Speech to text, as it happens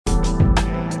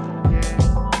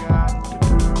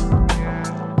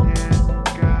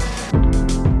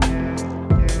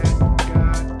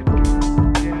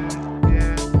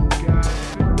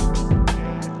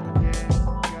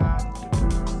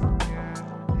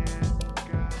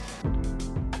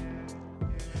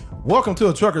Welcome to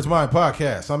a Trucker's Mind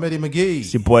podcast. I'm Eddie McGee.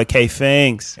 It's your boy K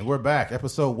Fangs. And we're back.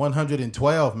 Episode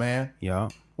 112, man. Yo.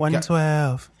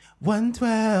 112.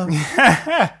 112.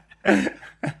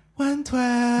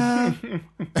 112.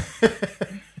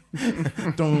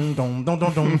 Dum, dum, dum,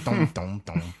 dum, dum, dum, dum,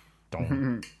 dum,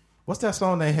 dum. What's that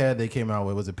song they came out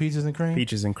with? Was it Peaches and Cream?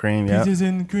 Peaches and Cream, yeah. Peaches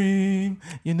and Cream.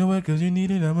 You know what? Because you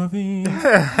need it. I'm a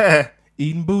fiend.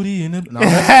 Eating booty in the... No,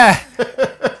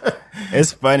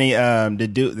 it's funny.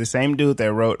 The same dude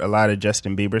that wrote a lot of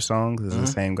Justin Bieber songs is the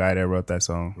same guy that wrote that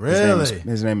song. Really?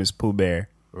 His name is Pooh Bear.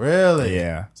 Really?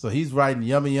 Yeah. So he's writing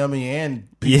Yummy Yummy and...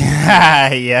 Yeah.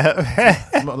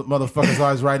 Motherfuckers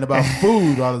always writing about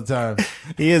food all the time.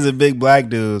 He is a big black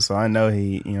dude, so I know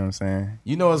he, you know what I'm saying?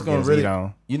 You know it's gonna really, take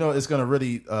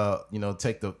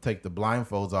the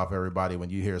blindfolds off everybody when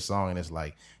you hear a song and it's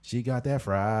like, she got that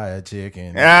fried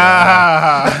chicken.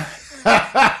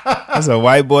 That's a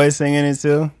white boy singing it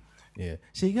too. Yeah,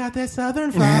 she got that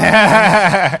southern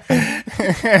fried.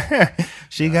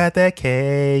 She got that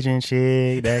Cajun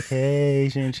chick,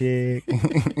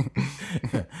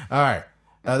 All right,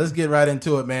 let's get right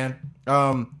into it, man.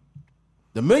 The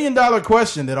 $1 million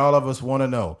question that all of us want to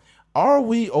know: are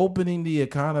we opening the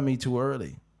economy too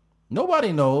early?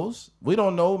 Nobody knows. We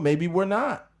don't know. Maybe we're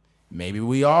not. Maybe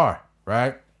we are.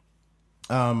 Right.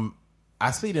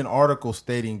 I seen an article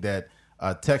stating that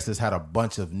Texas had a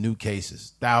bunch of new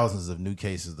cases, thousands of new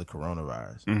cases of the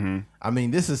coronavirus. Mm-hmm. I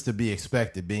mean, this is to be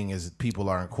expected, being as people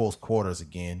are in close quarters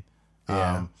again.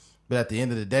 Yeah. But at the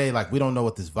end of the day, like, we don't know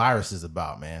what this virus is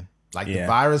about, man. Like, the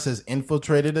virus has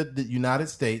infiltrated the United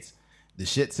States. The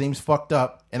shit seems fucked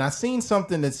up. And I seen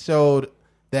something that showed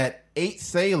that 8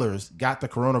 sailors got the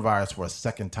coronavirus for a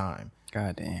second time.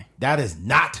 God damn. That is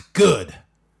not good.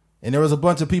 And there was a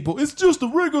bunch of people, it's just a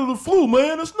regular flu,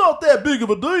 man. It's not that big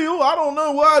of a deal. I don't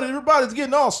know why everybody's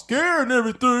getting all scared and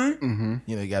everything. Mm-hmm.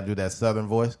 You know, you got to do that southern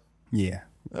voice. Yeah.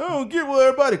 I don't get why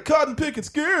everybody cotton picking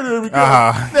scared and everything.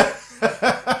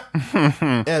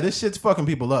 Yeah, this shit's fucking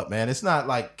people up, man. It's not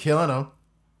like killing them.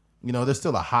 You know, there's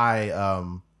still a high,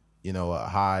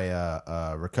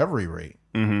 recovery rate.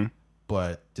 Mm-hmm.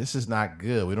 But this is not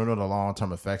good. We don't know the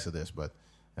long-term effects of this, but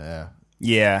yeah.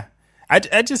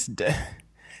 I just...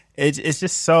 It's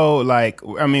just so, like,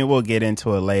 I mean, we'll get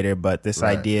into it later, but this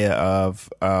idea of,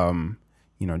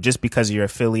 just because you're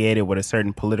affiliated with a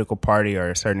certain political party or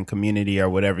a certain community or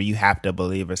whatever, you have to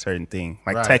believe a certain thing.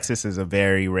 Like, Texas is a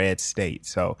very red state.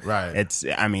 So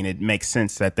it makes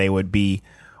sense that they would be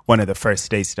one of the first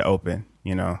states to open,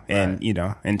 and,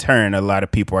 in turn, a lot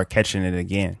of people are catching it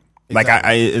again. Exactly. Like,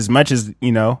 I as much as,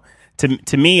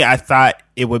 To me, I thought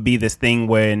it would be this thing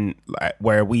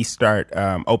where we start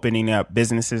opening up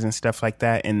businesses and stuff like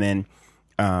that, and then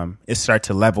it start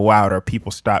to level out or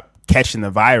people stop catching the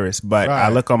virus. But I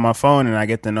look on my phone and I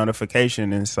get the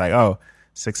notification, and it's like,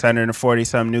 640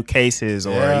 some new cases,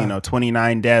 or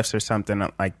 29 deaths or something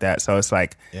like that. So it's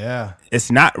like,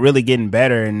 it's not really getting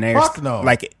better. And there's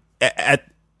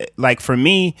like for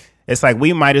me, it's like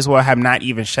we might as well have not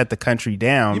even shut the country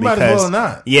down. You might as well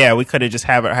not. Yeah, we could have just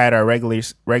had our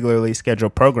regularly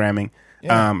scheduled programming.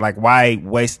 Yeah. Like, why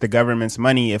waste the government's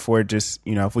money if we're just,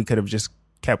 if we could have just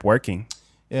kept working?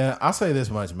 Yeah, I'll say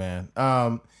this much, man.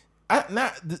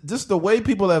 Just the way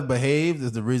people have behaved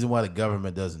is the reason why the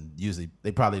government doesn't usually.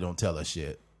 They probably don't tell us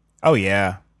shit. Oh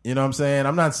yeah. You know what I'm saying?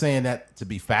 I'm not saying that to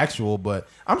be factual, but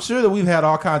I'm sure that we've had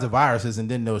all kinds of viruses and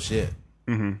didn't know shit.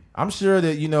 Mm-hmm. I'm sure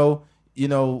that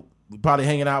we probably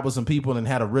hanging out with some people and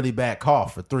had a really bad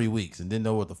cough for 3 weeks and didn't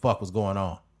know what the fuck was going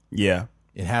on. Yeah.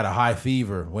 It had a high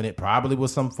fever when it probably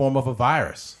was some form of a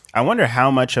virus. I wonder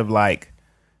how much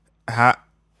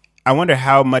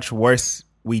worse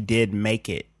we did make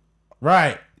it.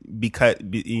 Right. Because,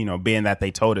 being that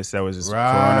they told us there was this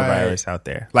coronavirus out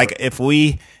there. Like, if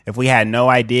we had no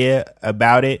idea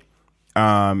about it,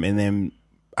 and then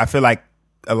I feel like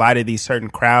a lot of these certain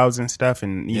crowds and stuff,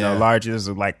 and larges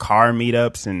of like car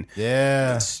meetups and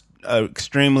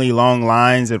extremely long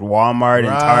lines at Walmart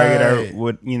and Target,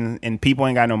 and people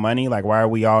ain't got no money. Like, why are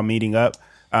we all meeting up?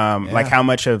 Like, how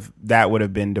much of that would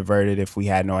have been diverted if we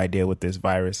had no idea what this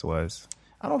virus was?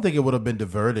 I don't think it would have been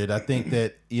diverted. I think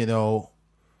that the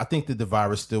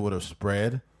virus still would have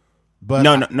spread. But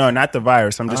no, not the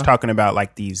virus. I'm just talking about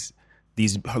like these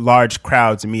large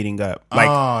crowds meeting up.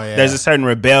 Like, there's a certain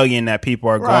rebellion that people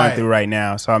are going through right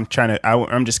now. So I'm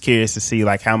just curious to see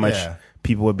like how much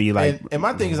people would be like. And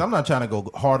my thing is, I'm not trying to go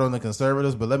hard on the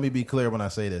conservatives, but let me be clear when I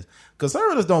say this.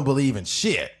 Conservatives don't believe in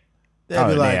shit. They'd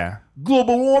be like,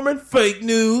 global warming, fake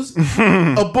news.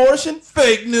 Abortion,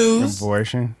 fake news.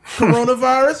 Abortion.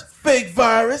 Coronavirus, fake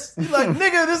virus. You're like,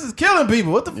 nigga, this is killing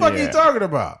people. What the fuck are you talking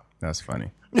about? That's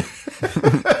funny.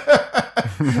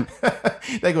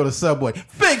 They go to Subway.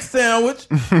 Fake sandwich.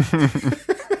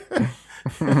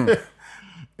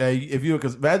 Hey, if you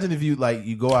imagine if you like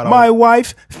you go out. My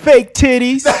wife, fake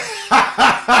titties.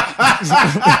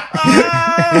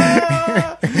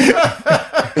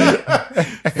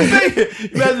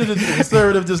 Imagine the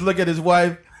conservative just look at his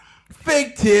wife.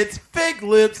 Fake tits, fake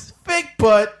lips, fake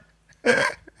butt.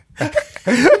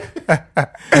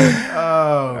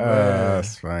 Oh man,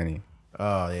 that's funny.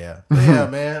 Oh yeah, yeah,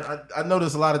 man. I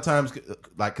notice a lot of times,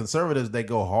 like conservatives, they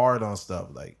go hard on stuff.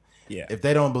 Like, Yeah. if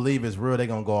they don't believe it's real, they're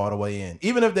gonna go all the way in,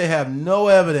 even if they have no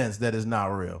evidence that it's not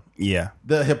real. Yeah.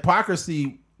 The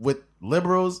hypocrisy with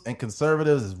liberals and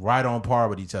conservatives is right on par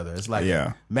with each other. It's like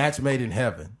a match made in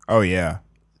heaven. Oh yeah.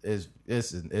 It's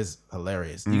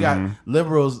hilarious. You got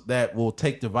liberals that will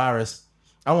take the virus,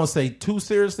 I won't say too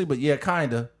seriously, but yeah,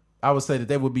 kinda. I would say that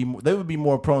they would be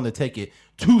more prone to take it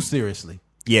too seriously.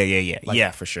 Yeah. Like, yeah,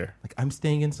 for sure. Like, I'm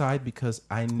staying inside because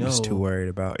I know. I'm just too worried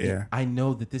about, I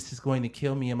know that this is going to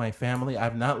kill me and my family.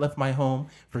 I've not left my home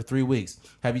for 3 weeks.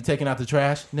 Have you taken out the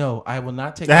trash? No, I will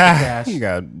not take out the trash. You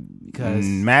got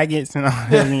maggots and all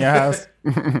that in your house.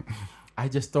 I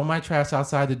just throw my trash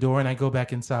outside the door and I go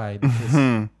back inside because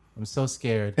I'm so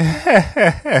scared.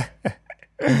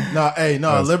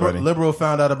 Liberal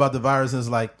found out about the virus and was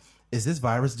like, is this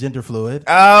virus gender fluid?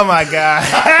 Oh my God.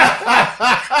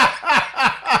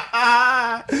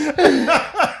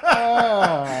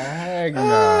 Oh, heck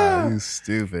no. You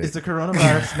stupid. Is the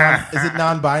coronavirus is it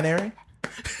non-binary?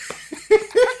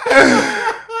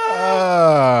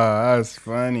 Oh, that's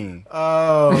funny.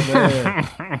 Oh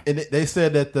man. And they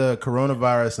said that the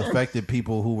coronavirus affected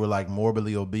people who were like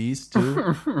morbidly obese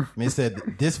too. And they said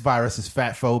this virus is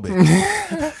fat phobic.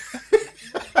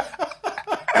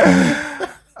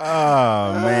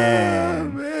 Oh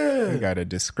man. We got a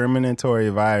discriminatory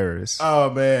virus.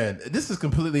 Oh man. This is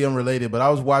completely unrelated, but I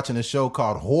was watching a show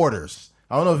called Hoarders.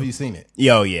 I don't know if you've seen it.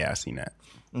 Yo, yeah, I seen that.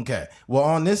 Okay. Well,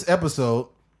 on this episode,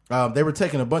 they were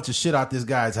taking a bunch of shit out this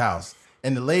guy's house.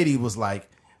 And the lady was like,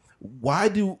 why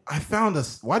do you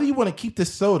want to keep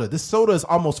this soda? This soda is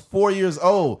almost 4 years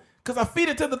old. Because I feed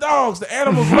it to the dogs. The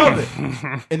animals love it.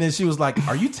 And then she was like,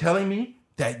 are you telling me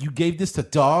that you gave this to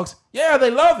dogs? Yeah,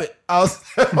 they love it. I was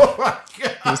oh my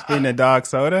God. Just feeding a dog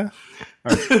soda?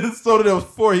 Soda that was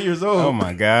 4 years old. Oh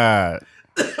my God.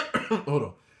 Hold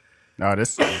on. No,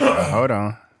 this hold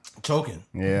on. Choking.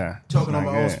 Yeah. Choking on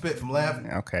my own spit from laughing.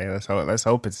 Okay, let's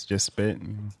hope it's just spit.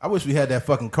 I wish we had that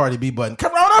fucking Cardi B button.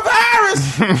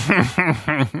 Coronavirus!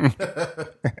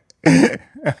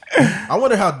 I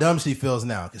wonder how dumb she feels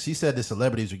now, because she said the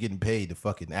celebrities are getting paid to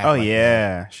fucking act. Oh like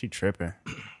yeah, she tripping.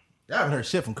 I haven't heard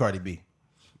shit from Cardi B.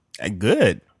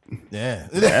 Good. Yeah.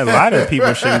 A lot of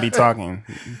people shouldn't be talking.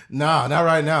 Nah, not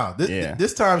right now.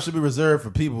 This time should be reserved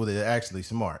for people that are actually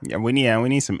smart. Yeah, we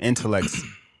need some intellects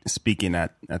speaking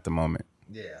at the moment.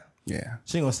 Yeah. Yeah.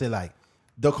 She gonna say like,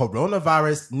 the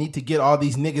coronavirus need to get all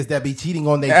these niggas that be cheating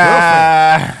on their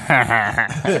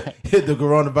girlfriend. The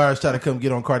coronavirus try to come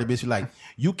get on Cardi B. She like,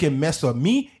 you can mess with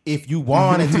me if you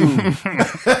wanted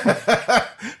to.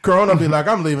 Corona be like,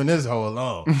 I'm leaving this hoe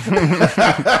alone.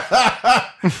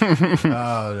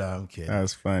 Oh, no, I'm kidding.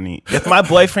 That's funny. If my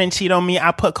boyfriend cheat on me,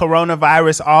 I put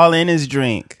coronavirus all in his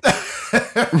drink.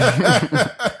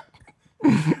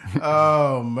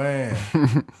 Oh, man.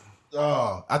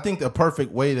 Oh, I think the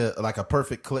perfect way to, like a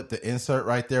perfect clip to insert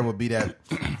right there would be that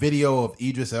video of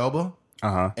Idris Elba.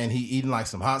 And he eating like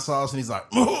some hot sauce and he's like,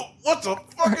 what the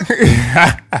fuck?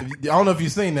 I don't know if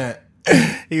you've seen that.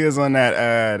 He was on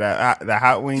that the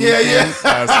hot wing. Yeah.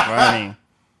 That's funny.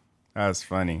 That's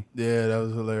funny. Yeah, that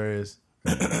was hilarious.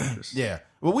 Yeah.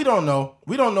 Well, we don't know.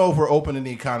 We don't know if we're opening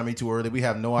the economy too early. We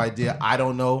have no idea. I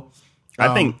don't know.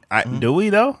 I think, do we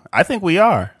though? I think we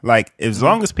are. Like, as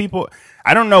long as people,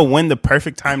 I don't know when the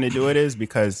perfect time to do it is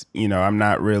because, I'm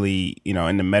not really,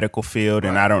 in the medical field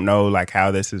and I don't know like how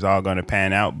this is all going to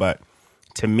pan out. But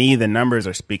to me, the numbers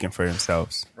are speaking for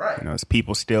themselves. Right. It's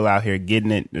people still out here getting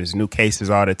it. There's new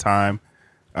cases all the time.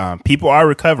 People are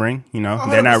recovering, 100%.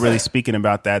 They're not really speaking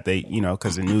about that. They,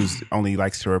 because the news only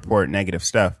likes to report negative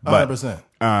stuff. But,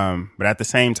 100%. But at the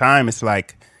same time, it's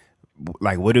like,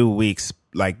 what do we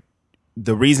like?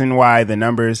 The reason why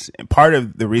part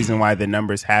of the reason why the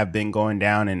numbers have been going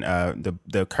down and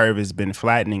the curve has been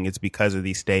flattening, it's because of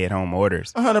these stay-at-home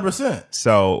orders. 100%.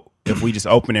 So if we just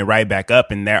open it right back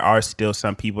up and there are still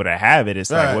some people that have it,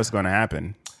 it's like, what's going to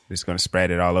happen? It's going to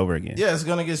spread it all over again. Yeah, it's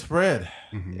going to get spread.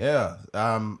 Mm-hmm. Yeah.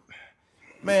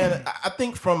 Man, I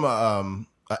think from an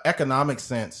economic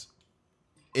sense,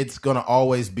 it's going to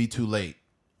always be too late,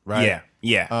 right?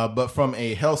 Yeah. But from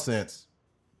a health sense,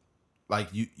 like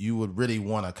you would really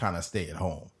want to kind of stay at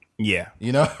home. Yeah.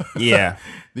 You know? Yeah.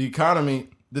 The economy,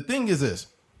 the thing is this.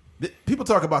 People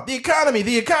talk about the economy,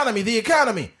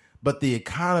 but the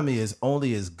economy is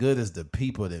only as good as the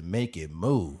people that make it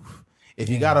move. If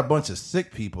you got a bunch of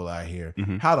sick people out here,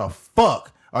 how the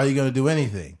fuck are you going to do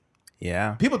anything?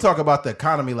 Yeah. People talk about the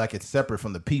economy like it's separate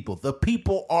from the people. The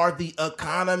people are the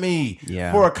economy.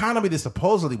 Yeah. For an economy that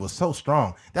supposedly was so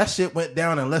strong, that shit went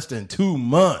down in less than 2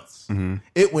 months.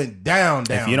 It went down.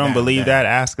 If you don't believe that,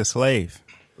 ask a slave.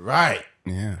 Right.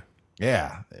 Yeah.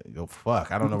 Yeah. There you go.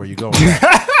 Fuck. I don't know where you're going.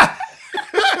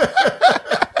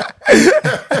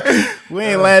 We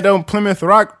ain't landed on Plymouth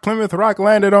Rock. Plymouth Rock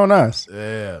landed on us.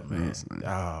 Yeah, man.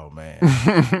 Oh,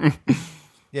 man.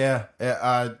 Yeah.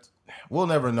 We'll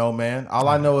never know, man. All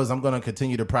I know is I'm going to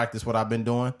continue to practice what I've been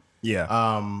doing. Yeah.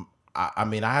 I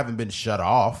mean, I haven't been shut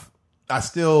off. I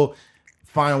still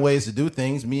find ways to do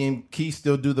things. Me and Keith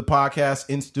still do the podcast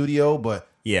in studio, but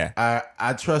yeah,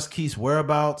 I trust Keith's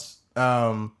whereabouts.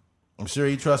 I'm sure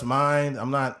he trusts mine.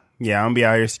 I'm not. Yeah, I'm gonna be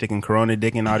out here sticking Corona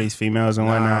dick in all these females and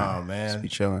whatnot. No, man. Just be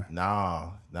chilling.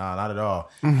 No, not at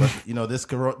all. But you know, this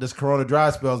Corona dry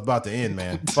spell is about to end,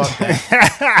 man. Fuck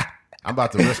that. I'm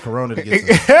about to risk Corona to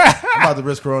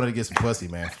get some pussy,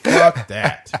 man. Fuck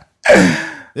that.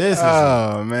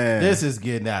 This is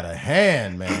getting out of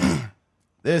hand, man.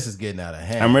 This is getting out of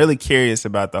hand. I'm really curious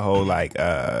about the whole like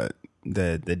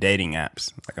the dating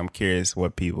apps. Like I'm curious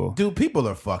what people people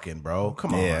are fucking, bro.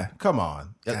 Come on. Yeah. Come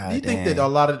on. God Do you think damn. that a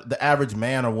lot of the average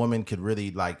man or woman could really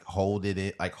like hold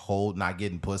not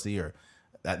getting pussy or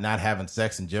not having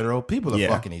sex in general? People are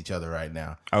fucking each other right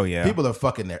now. Oh yeah. People are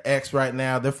fucking their ex right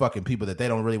now. They're fucking people that they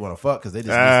don't really want to fuck because they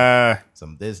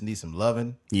just need some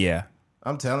loving. Yeah.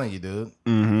 I'm telling you, dude.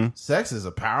 Mm-hmm. Sex is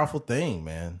a powerful thing,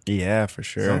 man. Yeah, for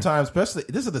sure. Sometimes, especially,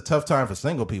 this is a tough time for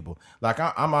single people. Like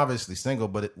I'm obviously single,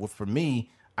 but for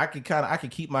me, I can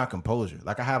keep my composure.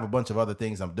 Like I have a bunch of other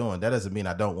things I'm doing. That doesn't mean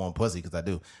I don't want pussy because I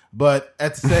do. But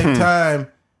at the same time,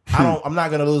 I'm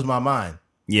not gonna lose my mind.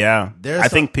 Yeah,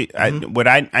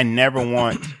 I never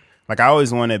want. Like I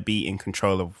always want to be in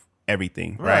control of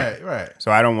everything. Right.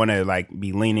 So I don't want to like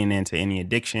be leaning into any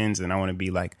addictions, and I want to be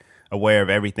like aware of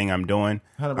everything I'm doing.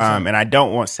 100%. And I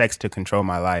don't want sex to control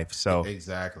my life. So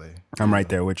exactly, I'm right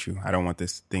there with you. I don't want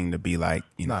this thing to be like,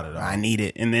 not at all. I need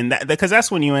it, and then because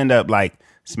that's when you end up like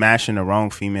smashing the wrong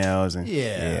females. And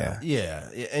yeah.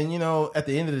 And you know, at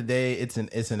the end of the day, it's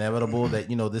inevitable that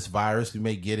this virus, you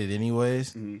may get it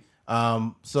anyways.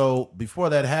 So before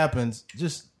that happens,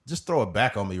 just throw it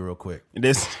back on me real quick.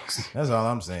 That's all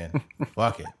I'm saying.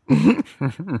 Fuck it.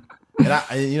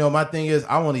 And my thing is,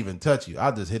 I won't even touch you.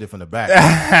 I'll just hit it from the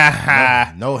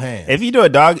back. No hands. If you do a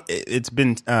dog, it's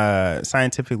been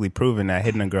scientifically proven that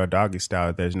hitting a girl doggy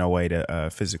style, there's no way to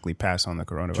physically pass on the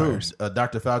coronavirus. True.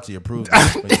 Dr. Fauci approved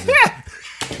this.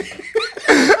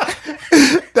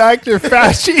 Dr.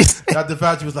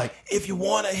 Fauci was like, if you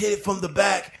want to hit it from the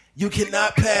back, you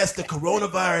cannot pass the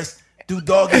coronavirus through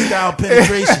doggy style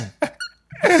penetration.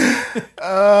 You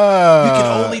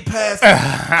can only pass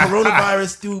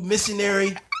coronavirus through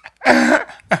missionary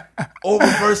or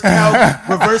reverse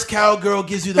cowgirl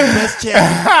gives you the best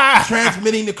chance of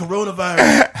transmitting the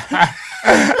coronavirus.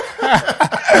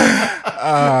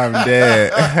 I'm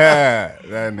dead.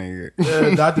 That nigga.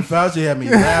 Yeah, Dr. Fauci had me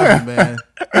laughing, man.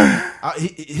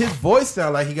 His voice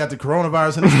sounded like he got the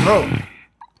coronavirus in his throat.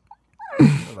 I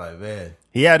was like, man.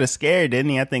 He had a scare, didn't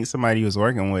he? I think somebody he was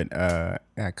working with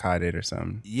got caught it or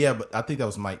something. Yeah, but I think that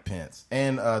was Mike Pence.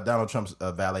 And Donald Trump's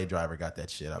valet driver got that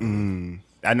shit.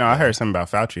 I know. I heard something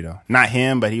about Fauci, though. Not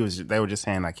him, but they were just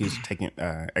saying like he was taking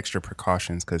extra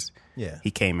precautions because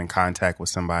he came in contact with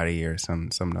somebody or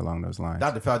something along those lines.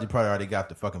 Dr. Fauci probably already got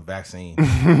the fucking vaccine.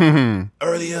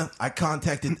 Earlier, I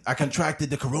contracted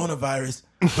the coronavirus,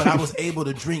 but I was able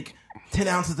to drink 10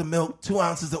 ounces of milk, 2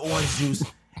 ounces of orange juice,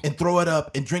 and throw it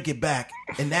up and drink it back.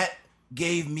 And that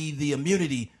gave me the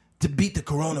immunity to beat the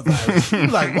coronavirus. You're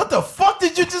like, what the fuck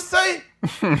did you just say?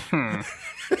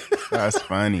 That's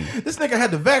funny. This nigga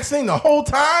had the vaccine the whole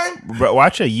time? Bro,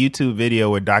 watch a YouTube video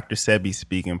where Dr. Sebi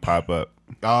speaking pop up.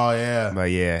 Oh, yeah.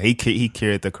 But yeah, he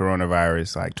cured the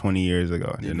coronavirus like 20 years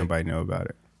ago. Didn't nobody know about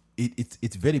it.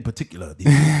 It's very particular.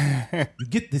 You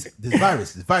get this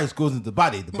virus. This virus goes into the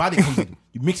body. The body comes in.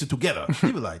 You mix it together.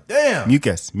 People are like, damn.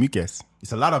 Mucus.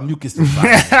 It's a lot of mucus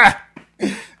inside.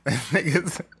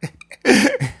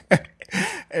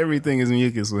 Everything is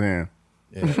mucus with him.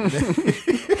 Yeah.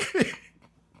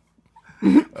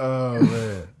 Oh,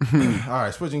 man. All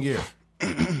right, switching gears.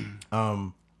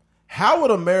 How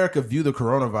would America view the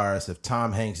coronavirus if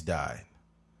Tom Hanks died?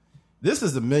 This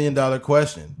is $1 million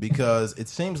question because it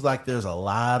seems like there's a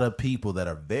lot of people that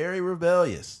are very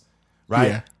rebellious right?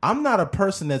 Yeah. I'm not a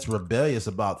person that's rebellious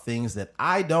about things that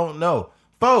I don't know.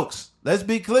 Folks, let's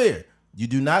be clear. You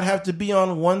do not have to be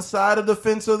on one side of the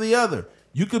fence or the other.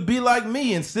 You could be like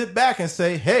me and sit back and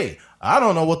say, hey, I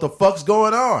don't know what the fuck's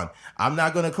going on. I'm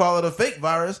not going to call it a fake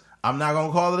virus. I'm not going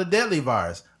to call it a deadly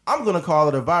virus. I'm going to call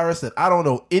it a virus that I don't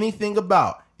know anything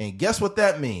about. And guess what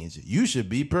that means? You should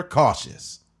be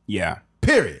precautious. Yeah.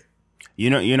 Period. You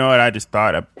know what I just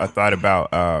thought? I thought about,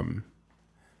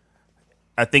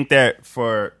 I think that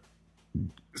for,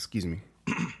 excuse me,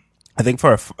 I think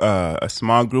for a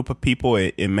small group of people,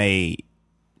 it may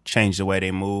change the way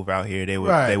they move out here. They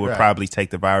would probably take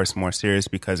the virus more serious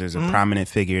because there's a prominent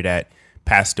figure that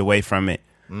passed away from it.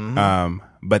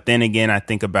 But then again, I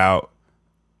think about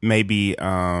maybe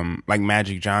like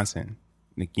Magic Johnson.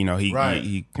 You know,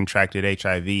 he contracted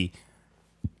HIV.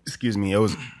 Excuse me. It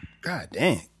was, God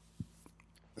dang.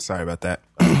 Sorry about that.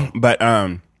 But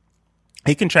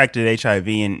he contracted HIV,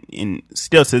 and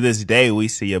still to this day, we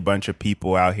see a bunch of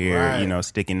people out here, you know,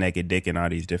 sticking naked dick in all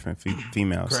these different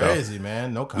females. Crazy, so,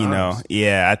 man. No condoms. You know,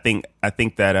 yeah. I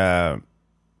think that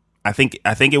I think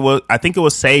it will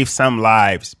save some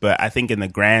lives, but I think in the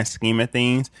grand scheme of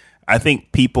things, I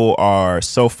think people are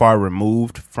so far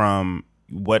removed from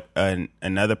what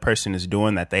another person is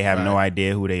doing that they have no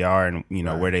idea who they are and you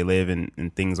know where they live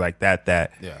and things like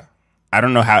that. Yeah. I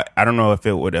don't know if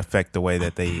it would affect the way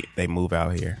that they move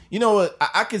out here. You know what?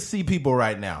 I can see people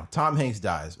right now. Tom Hanks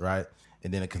dies, right?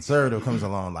 And then a conservative comes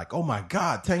along like, oh my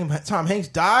God, Tom Hanks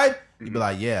died? You'd be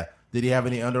like, yeah. Did he have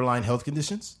any underlying health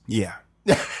conditions? Yeah.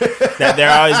 That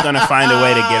they're always going to find a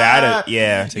way to get out of you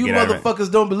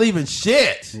motherfuckers don't believe in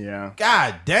shit. Yeah.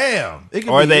 God damn.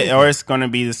 Or it's going to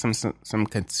be some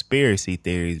conspiracy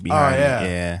theories behind it.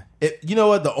 Yeah. You know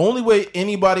what? The only way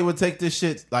anybody would take this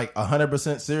shit like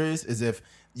 100% serious is if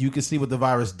you could see what the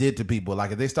virus did to people.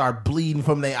 Like if they start bleeding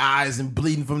from their eyes and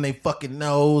bleeding from their fucking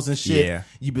nose and shit,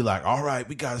 you'd be like, all right,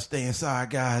 we got to stay inside,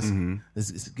 guys.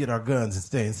 Let's get our guns and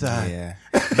stay inside. Yeah.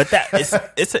 But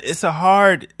it's a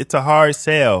hard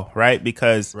sell, right?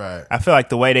 Because I feel like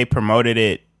the way they promoted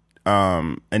it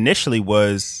initially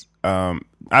was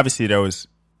obviously there was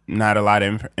not a lot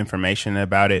of information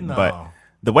about it, but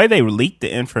the way they leaked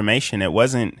the information,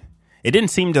 it didn't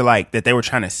seem to like that they were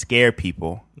trying to scare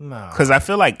people. No. Because I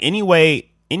feel like any way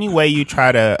you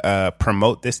try to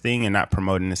promote this thing, and not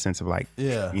promote in the sense of like,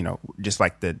 you know, just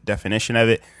like the definition of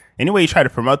it. Any way you try to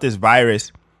promote this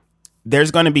virus,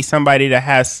 there's going to be somebody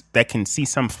that can see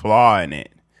some flaw in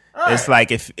it. Right. It's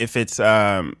like if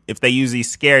they use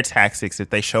these scare tactics, if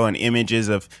they showing images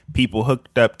of people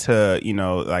hooked up to, you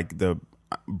know, like the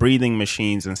breathing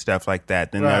machines and stuff like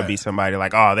that, then there'll be somebody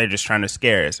like, oh, they're just trying to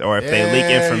scare us. Or if they leak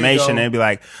information, they'll be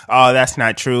like, oh, that's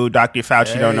not true. Dr.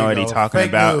 Fauci don't know what he's talking Fake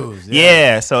about.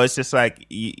 News, so it's just like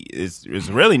it's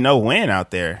really no win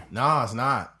out there. No, it's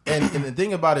not. And the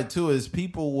thing about it too is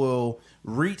people will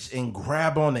reach and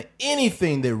grab onto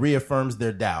anything that reaffirms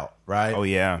their doubt, right? Oh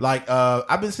yeah. Like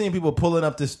I've been seeing people pulling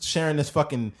up sharing this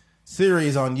fucking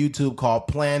series on YouTube called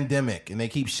Plandemic, and they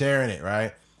keep sharing it,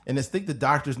 right? And I think the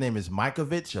doctor's name is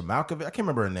Malkovich. I can't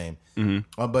remember her name.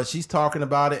 But she's talking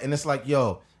about it, and it's like,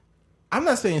 yo, I'm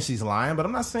not saying she's lying, but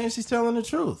I'm not saying she's telling the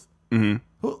truth.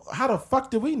 How the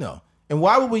fuck do we know? And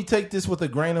why would we take this with a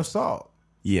grain of salt?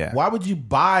 Yeah. Why would you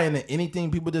buy into anything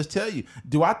people just tell you?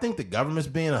 Do I think the government's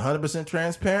being 100%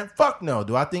 transparent? Fuck no.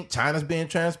 Do I think China's being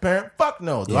transparent? Fuck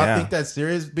no. Do I think that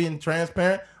Syria's being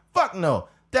transparent? Fuck no.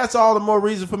 That's all the more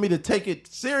reason for me to take it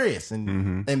serious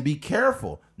and be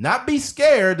careful. Not be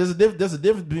scared. There's a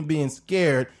difference between being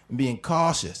scared and being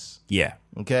cautious. Yeah.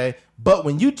 Okay? But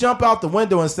when you jump out the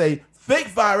window and say, fake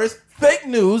virus, fake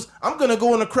news, I'm going to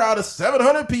go in a crowd of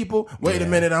 700 people. Wait a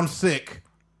minute, I'm sick.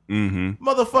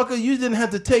 Motherfucker, you didn't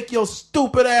have to take your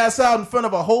stupid ass out in front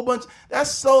of a whole bunch. That's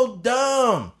so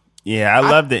dumb. Yeah, I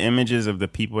love the images of the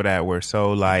people that were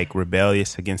so like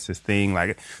rebellious against this thing.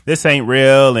 Like, this ain't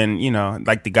real. And, you know,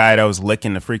 like the guy that was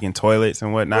licking the freaking toilets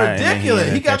and whatnot. Ridiculous.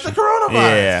 And he got the coronavirus.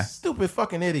 Yeah. Stupid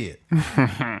fucking idiot.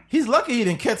 He's lucky he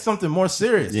didn't catch something more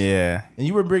serious. Yeah. And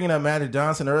you were bringing up Magic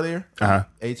Johnson earlier.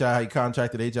 He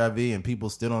contracted HIV and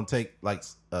people still don't take like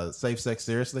safe sex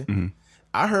seriously.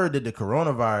 I heard that the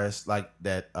coronavirus, like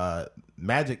that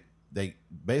Magic,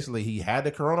 he had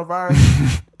the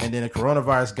coronavirus. And then the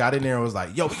coronavirus got in there and was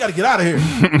like, yo, we got to get out of here.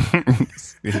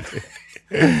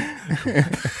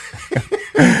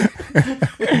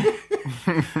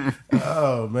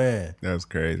 Oh, man. That was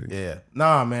crazy. Yeah.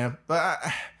 Nah, man. But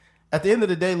at the end of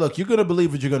the day, look, you're going to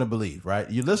believe what you're going to believe, right?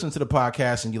 You listen to the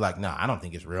podcast and you're like, nah, I don't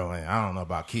think it's real. I don't know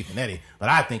about Keith and Eddie, but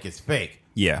I think it's fake.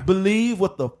 Yeah. Believe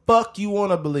what the fuck you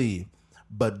want to believe.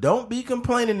 But don't be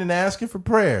complaining and asking for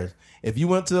prayers if you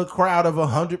went to a crowd of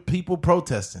 100 people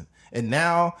protesting and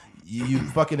now you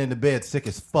fucking in the bed sick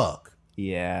as fuck.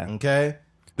 Yeah. Okay?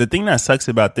 The thing that sucks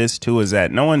about this too is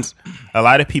that a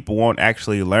lot of people won't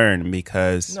actually learn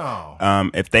because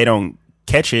if they don't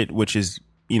catch it, which is,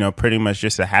 pretty much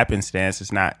just a happenstance.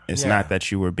 It's not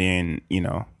that you were being,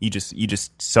 you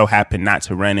just so happen not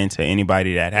to run into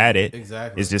anybody that had it.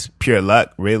 Exactly. It's just pure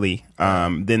luck, really.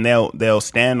 Then they'll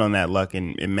stand on that luck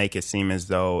and make it seem as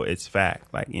though it's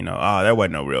fact. Like, there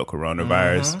wasn't no real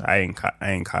coronavirus. I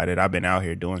ain't caught it. I've been out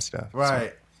here doing stuff. Right.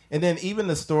 So. And then even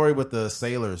the story with the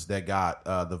sailors that got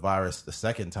the virus the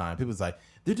second time, people's like,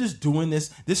 they're just doing this.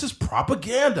 This is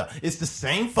propaganda. It's the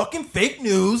same fucking fake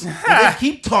news that they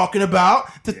keep talking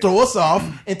about to throw us off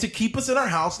and to keep us in our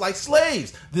house like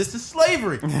slaves. This is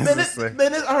slavery. I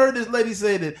heard this lady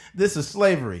say that this is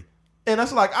slavery. And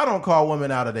that's like, I don't call women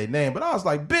out of their name, but I was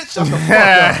like, bitch, shut the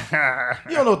fuck up.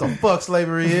 You don't know what the fuck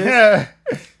slavery is.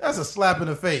 That's a slap in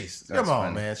the face. Come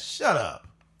on, man. Shut up.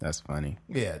 That's funny.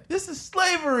 Yeah, this is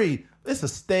slavery. It's a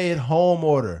stay-at-home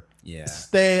order. Yeah.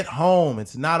 Stay at home.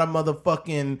 It's not a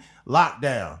motherfucking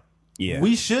lockdown. Yeah.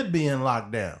 We should be in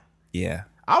lockdown. Yeah.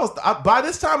 By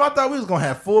this time, I thought we was going to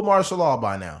have full martial law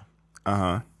by now.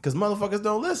 Uh-huh. Because motherfuckers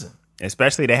don't listen.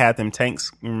 Especially they had them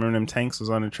tanks. Remember them tanks was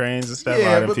on the trains and stuff?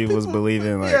 Yeah, but people was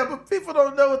believing like... Yeah, but people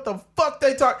don't know what the fuck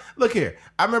they talk. Look here.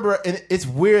 I remember, and it's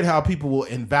weird how people will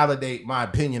invalidate my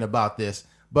opinion about this,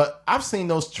 but I've seen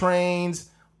those trains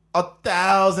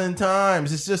 1,000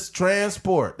 times. It's just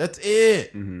transport. That's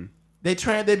it. Mm-hmm. They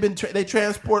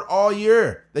transport all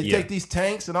year. They take these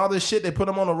tanks and all this shit. They put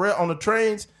them on the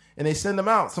trains and they send them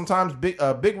out. Sometimes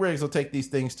big rigs will take these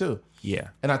things too. Yeah.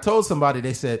 And I told somebody,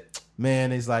 they said,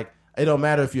 man, it's like, it don't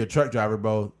matter if you're a truck driver,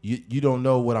 bro. You don't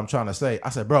know what I'm trying to say. I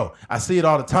said, bro, I see it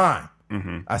all the time.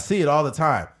 Mm-hmm. I see it all the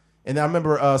time. And I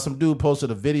remember some dude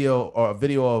posted a video of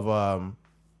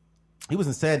he was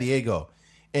in San Diego.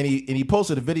 And he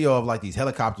posted a video of like these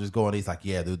helicopters going. He's like,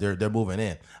 yeah, dude, they're moving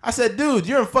in. I said, dude,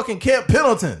 you're in fucking Camp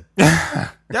Pendleton.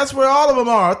 That's where all of them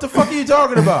are. What the fuck are you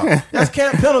talking about? That's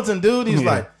Camp Pendleton, dude. He's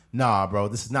like, nah, bro,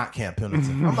 this is not Camp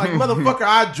Pendleton. I'm like, motherfucker,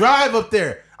 I drive up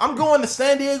there. I'm going to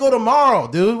San Diego tomorrow,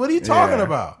 dude. What are you talking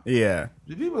about? Yeah.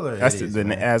 The people are That's idiots,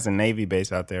 as a Navy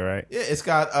base out there, right? Yeah, it's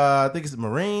got I think it's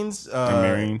Marines,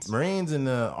 Marines and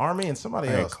the Army and somebody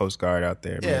else. Coast Guard out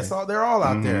there. Yeah, so they're all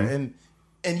out there,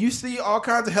 and you see all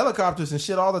kinds of helicopters and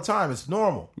shit all the time. It's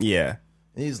normal. Yeah.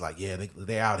 And he's like, yeah,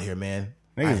 they out here, man.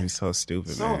 Niggas be so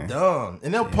stupid, man. So dumb.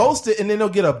 And they'll post it and then they'll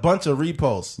get a bunch of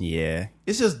reposts. Yeah.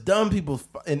 It's just dumb people.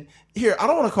 And here, I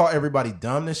don't want to call everybody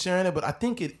dumb that's sharing it, but I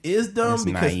think it is dumb it's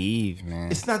because naive, man.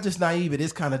 It's not just naive. It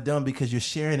is kind of dumb because you're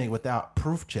sharing it without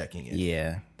proof checking it.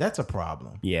 Yeah. That's a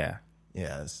problem. Yeah.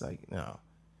 Yeah. It's like, no.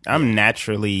 I'm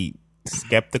naturally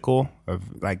skeptical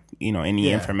of like,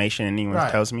 any information anyone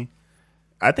tells me.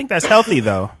 I think that's healthy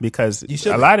though, because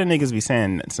a lot of niggas be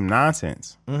saying some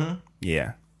nonsense. Mm-hmm.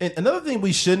 Yeah. And another thing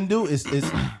we shouldn't do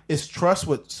is trust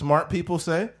what smart people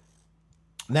say.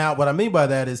 Now, what I mean by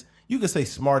that is you can say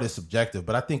smart is subjective,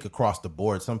 but I think across the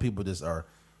board, some people just are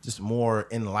just more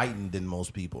enlightened than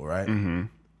most people, right? Mm-hmm.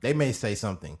 They may say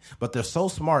something, but they're so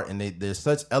smart and they're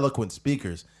such eloquent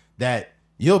speakers that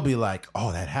you'll be like,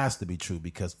 oh, that has to be true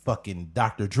because fucking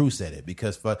Dr. Drew said it,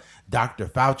 because Dr.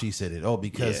 Fauci said it,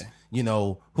 because,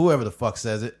 whoever the fuck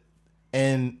says it.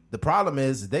 And the problem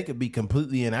is they could be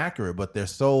completely inaccurate, but they're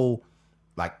so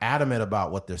like adamant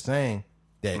about what they're saying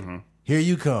that here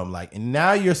you come. Like, and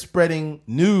now you're spreading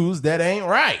news that ain't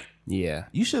right. Yeah.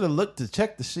 You should have looked to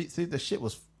check the shit, see if the shit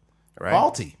was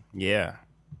faulty. Yeah.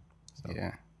 So,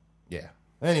 yeah.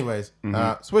 Anyways,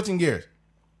 switching gears.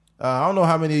 I don't know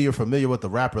how many of you are familiar with the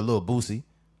rapper Lil Boosie.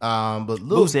 But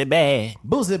Boosie bad.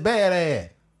 Boosie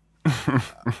bad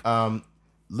ass.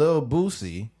 Lil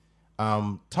Boosie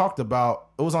talked about,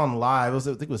 it was on live, I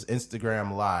think it was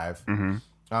Instagram Live.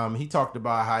 Mm-hmm. He talked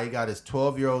about how he got his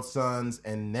 12-year-old sons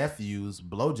and nephews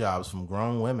blowjobs from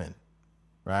grown women,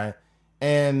 right?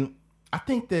 And I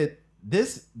think that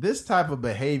this type of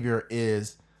behavior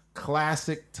is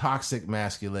classic toxic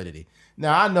masculinity.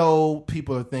 Now, I know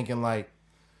people are thinking like,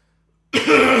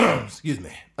 excuse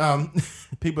me,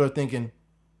 people are thinking,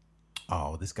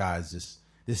 oh, this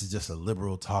is just a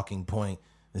liberal talking point.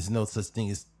 There's no such thing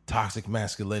as toxic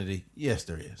masculinity. Yes,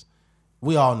 there is.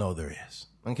 We all know there is.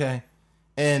 Okay.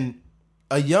 And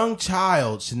a young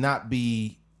child should not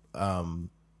be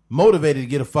motivated to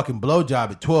get a fucking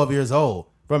blowjob at 12 years old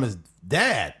from his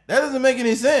dad. That doesn't make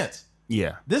any sense.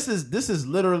 Yeah. This is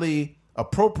literally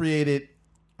appropriated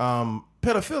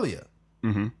pedophilia.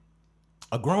 Mm-hmm.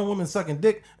 A grown woman sucking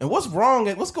dick. And what's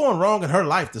going wrong in her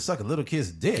life to suck a little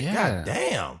kid's dick? Yeah. God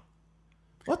damn.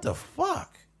 What the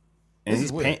fuck? And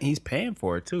he's paying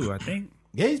for it too, I think.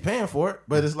 Yeah, he's paying for it,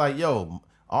 but it's like, yo,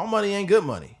 all money ain't good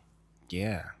money.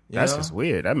 Yeah, that's just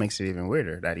weird. That makes it even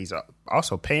weirder that he's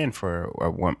also paying for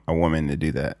a woman to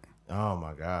do that. Oh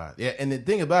my god! Yeah, and the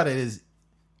thing about it is,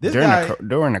 this guy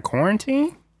during the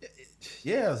quarantine.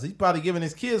 Yeah, he's probably giving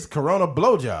his kids Corona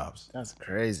blowjobs. That's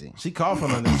crazy. She's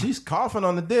coughing on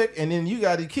the dick, and then you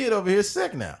got your kid over here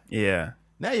sick now. Yeah.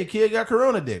 Now your kid got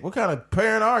Corona dick. What kind of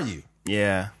parent are you?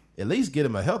 Yeah. At least get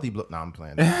him a healthy blow. No, I'm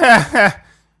playing.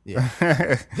 Yeah.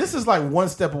 This is like one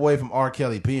step away from R.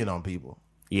 Kelly peeing on people.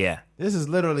 Yeah. This is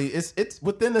literally, it's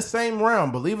within the same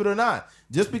realm, believe it or not.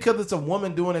 Just because it's a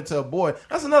woman doing it to a boy.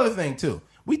 That's another thing, too.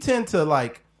 We tend to,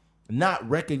 like, not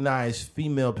recognize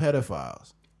female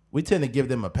pedophiles. We tend to give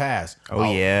them a pass.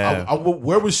 Yeah.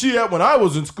 Where was she at when I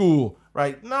was in school?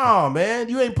 Right? No, man.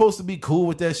 You ain't supposed to be cool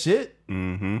with that shit.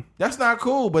 Mm-hmm. That's not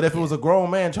cool. But if it was a grown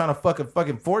man trying to fuck a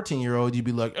fucking 14-year-old, you'd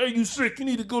be like, hey, you sick. You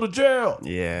need to go to jail.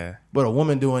 Yeah. But a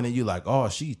woman doing it, you like, oh,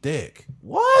 she's thick.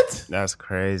 What? That's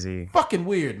crazy. Fucking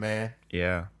weird, man.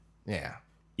 Yeah. Yeah.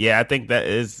 Yeah, I think that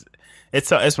is...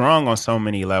 It's wrong on so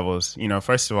many levels. You know,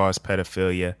 first of all, it's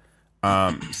pedophilia.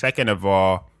 Second of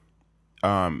all,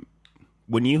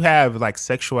 when you have like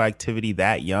sexual activity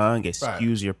that young, it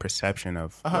skews your perception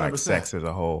of like sex as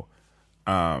a whole.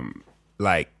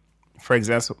 Like, for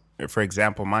example,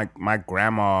 my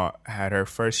grandma had her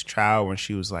first child when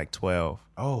she was like 12.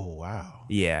 Oh wow.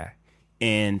 Yeah,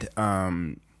 and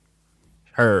the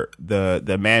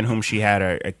man whom she had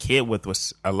a kid with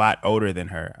was a lot older than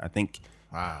her. I think.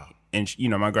 Wow. And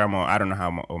my grandma, I don't know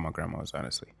how old my grandma was,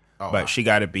 honestly. Oh, but she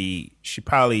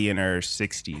probably in her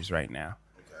 60s right now.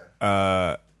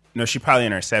 Okay. No, she probably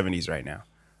in her 70s right now.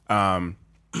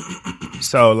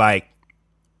 So like,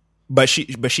 but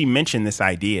she mentioned this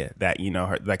idea that, you know,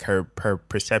 her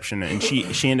perception, and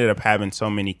she ended up having so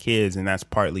many kids, and that's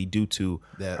partly due to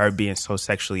her being so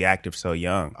sexually active so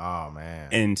young. Oh man.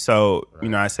 And so, you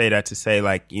know, I say that to say,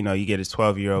 like, you know, you get a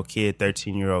 12-year-old kid,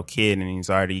 13-year-old kid, and he's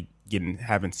already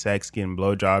having sex, getting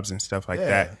blowjobs and stuff like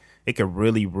that. It could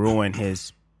really ruin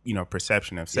his, you know,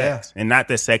 perception of sex. And not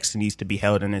that sex needs to be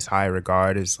held in this high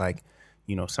regard as like,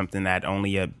 you know, something that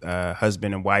only a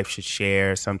husband and wife should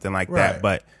share, something like that.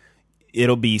 But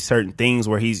it'll be certain things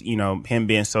where he's, you know, him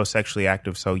being so sexually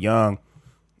active so young,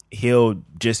 he'll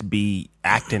just be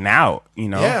acting out, you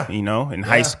know, in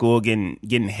high school,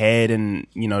 getting head in,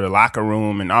 you know, the locker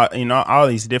room and all, you know, all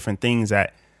these different things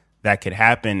that could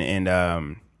happen.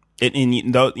 And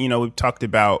you know, we've talked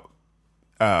about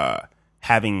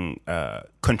having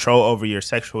control over your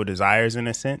sexual desires in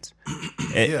a sense.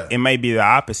 It may be the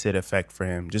opposite effect for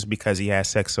him just because he has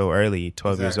sex so early,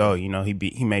 12 years old. You know, he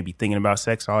may be thinking about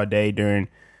sex all day during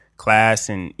class,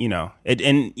 and you know,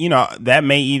 that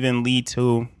may even lead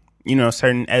to, you know,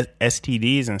 certain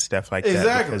STDs and stuff like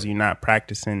that because you're not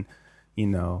practicing, you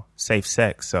know, safe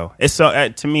sex. So it's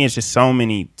to me, it's just so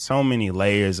many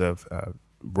layers of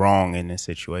wrong in this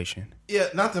situation. Yeah,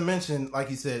 not to mention, like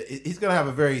you said, he's going to have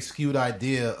a very skewed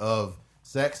idea of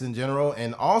sex in general,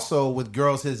 and also with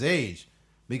girls his age.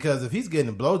 Because if he's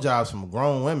getting blowjobs from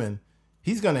grown women,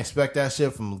 he's going to expect that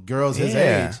shit from girls his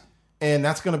age, and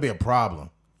that's going to be a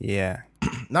problem. Yeah.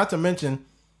 Not to mention,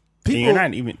 people... You're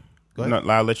not even... No,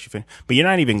 I'll let you finish. But you're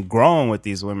not even growing with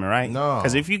these women, right? No.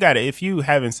 Because if you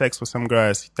having sex with some girl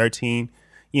that's 13...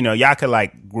 You know, y'all could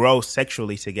like grow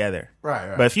sexually together.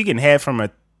 Right. But if you can have from a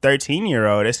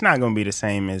 13-year-old, it's not going to be the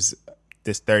same as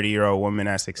this 30-year-old woman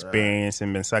that's experienced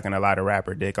and been sucking a lot of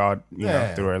rapper dick all, you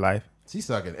know, through her life. She's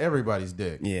sucking everybody's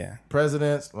dick. Yeah.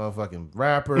 Presidents, motherfucking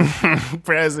rappers.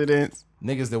 Presidents.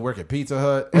 Niggas that work at Pizza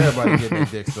Hut. Everybody getting their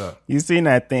dick sucked. You seen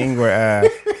that thing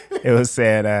where it was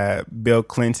said Bill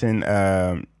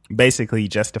Clinton basically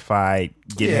justified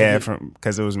getting head from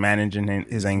because it was managing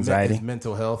his anxiety, his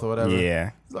mental health or whatever.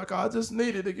 Yeah, it's like I just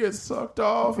needed to get sucked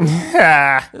off.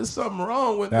 There's something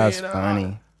wrong with That's me. That's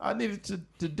funny. I needed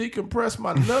to decompress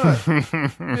my nut.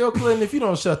 Bill Clinton, if you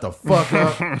don't shut the fuck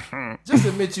up, just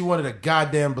admit you wanted a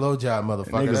goddamn blowjob,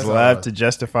 motherfucker. Niggas love to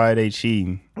justify they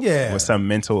cheating. Yeah, with some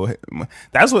mental.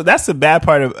 That's the bad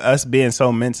part of us being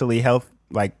so mentally health.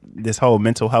 Like this whole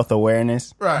mental health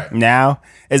awareness now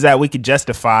is that we could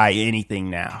justify anything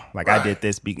now. Like I did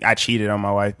this, I cheated on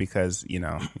my wife because, you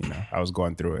know, I was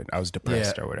going through it. I was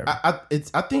depressed or whatever.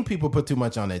 I think people put too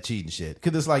much on that cheating shit.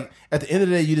 Because it's like, at the end of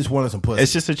the day, you just wanted some pussy.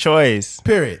 It's just a choice.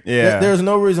 Period. Yeah. There's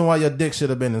no reason why your dick should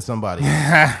have been in somebody.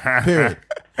 Period.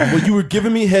 Well, you were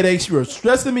giving me headaches. You were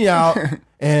stressing me out.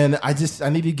 And I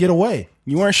needed to get away.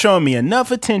 You weren't showing me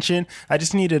enough attention. I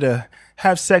just needed to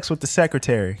have sex with the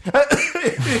secretary.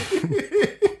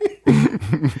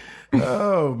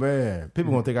 Oh man,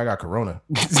 people gonna think I got corona.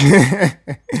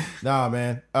 Nah,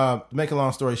 man. To make a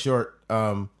long story short,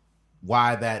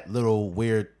 why that little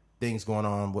weird thing's going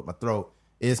on with my throat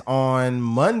is on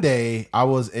Monday I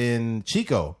was in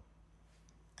Chico,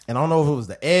 and I don't know if it was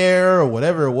the air or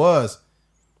whatever it was,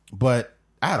 but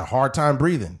I had a hard time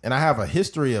breathing, and I have a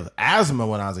history of asthma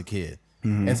when I was a kid,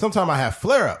 and sometimes I have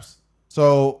flare-ups.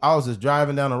 So I was just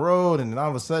driving down the road, and then all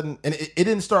of a sudden, and it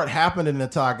didn't start happening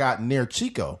until I got near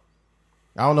Chico.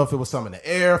 I don't know if it was something in the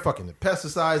air, fucking the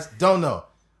pesticides, don't know.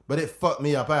 But it fucked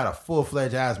me up. I had a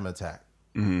full-fledged asthma attack.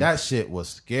 That shit was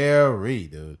scary,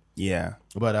 dude. Yeah.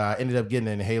 But I ended up getting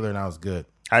an inhaler, and I was good.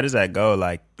 How does that go?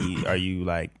 Like, are you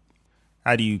like,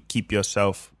 how do you keep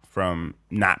yourself from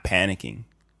not panicking?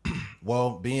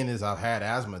 Well, being as I've had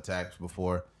asthma attacks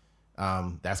before,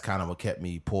 that's kind of what kept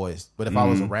me poised. But if I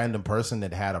was a random person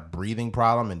that had a breathing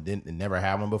problem and never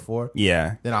had one before,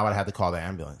 Yeah. then I would have to call the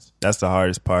ambulance. That's the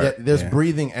hardest part. There's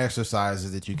breathing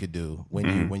exercises that you could do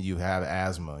when you have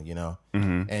asthma, you know,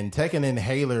 and taking an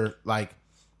inhaler, like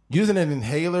using an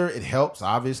inhaler, it helps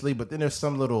obviously, but then there's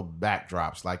some little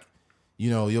backdrops, like, you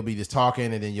know, you'll be just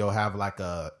talking and then you'll have like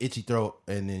a itchy throat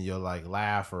and then you'll like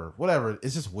laugh or whatever.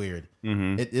 It's just weird.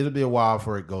 It'll be a while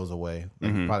before it goes away,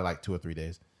 probably like 2 or 3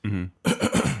 days.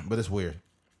 But it's weird.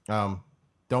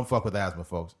 Don't fuck with asthma,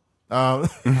 folks. Yeah,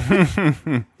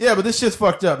 but this shit's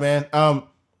fucked up, man.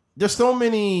 There's so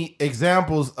many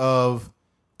examples of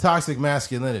toxic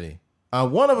masculinity.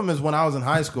 One of them is when I was in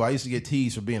high school, I used to get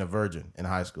teased for being a virgin in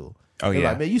high school. Oh, They're yeah.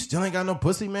 like, man, you still ain't got no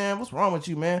pussy, man. What's wrong with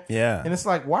you, man? Yeah. And it's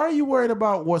like, why are you worried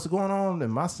about what's going on in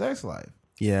my sex life?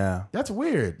 Yeah. That's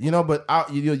weird, you know. But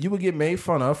you would get made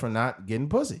fun of for not getting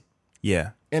pussy.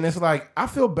 Yeah. And it's like, I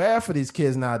feel bad for these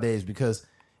kids nowadays because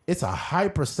it's a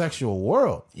hypersexual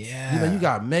world. Yeah. You know, you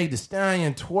got Meg Thee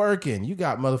Stallion twerking. You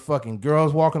got motherfucking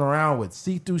girls walking around with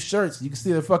see-through shirts. You can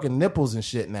see their fucking nipples and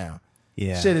shit now.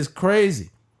 Yeah. Shit is crazy.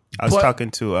 I was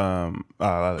talking to I'm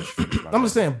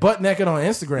just saying, butt naked on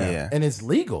Instagram, Yeah. and it's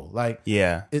legal. Like,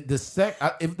 Yeah.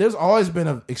 if there's always been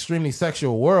an extremely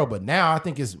sexual world, but now I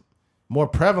think it's more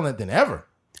prevalent than ever.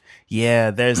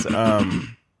 Yeah, there's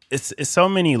it's so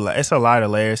many, it's a lot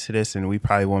of layers to this, and we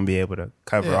probably won't be able to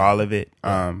cover all of it.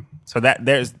 So that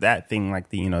there's that thing, like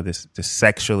this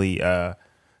sexually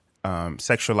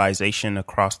sexualization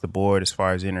across the board as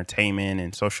far as entertainment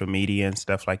and social media and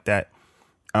stuff like that.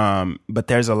 But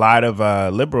there's a lot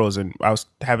of liberals, and I was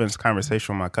having this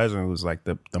conversation with my cousin who's like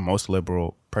the most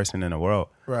liberal person in the world.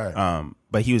 Right.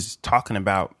 But he was talking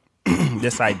about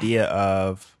this idea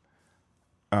of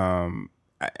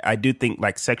I do think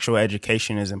like sexual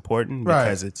education is important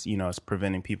because it's it's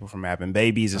preventing people from having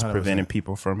babies, it's 100%. preventing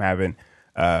people from having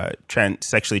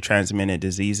sexually transmitted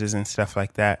diseases and stuff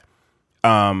like that.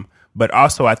 But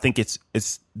also I think it's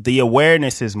the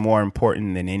awareness is more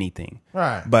important than anything.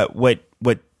 Right. But what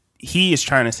he is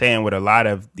trying to say, and what a lot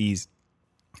of these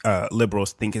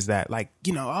liberals think, is that like,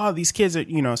 these kids are,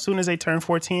 as soon as they turn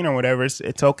 14 or whatever,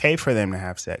 it's okay for them to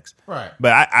have sex. Right.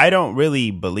 But I don't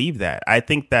really believe that. I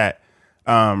think that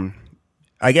I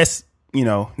guess,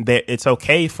 that it's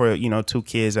okay for, two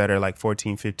kids that are like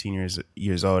 14, 15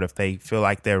 years old. If they feel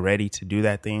like they're ready to do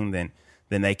that thing, then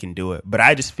they can do it. But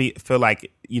I just feel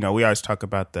like, we always talk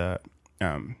about the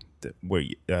what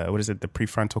is it? The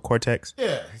prefrontal cortex.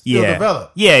 Yeah. Still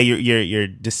developed. Yeah. Your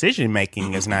decision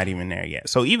making is not even there yet.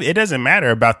 So it doesn't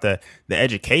matter about the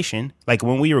education. Like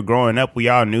when we were growing up, we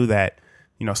all knew that,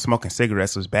 smoking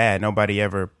cigarettes was bad. Nobody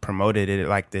ever promoted it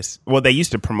like this. Well, they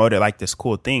used to promote it like this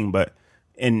cool thing, but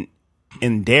in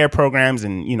DARE programs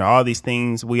and, all these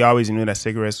things, we always knew that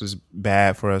cigarettes was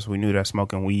bad for us. We knew that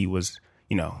smoking weed was,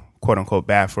 quote unquote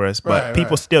bad for us, but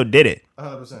people still did it.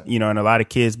 100%. And a lot of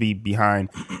kids be behind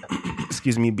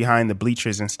the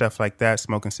bleachers and stuff like that,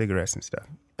 smoking cigarettes and stuff.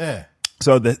 Yeah.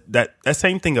 So that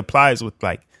same thing applies with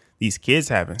like these kids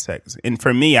having sex. And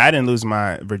for me, I didn't lose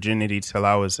my virginity till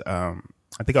I was,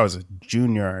 I think I was a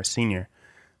junior or a senior.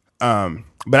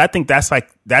 But I think that's like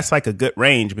a good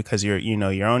range because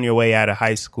you're on your way out of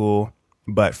high school.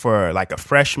 But for like a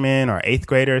freshman or 8th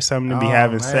grader or something to be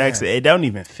having sex, it don't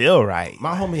even feel right.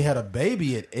 My homie had a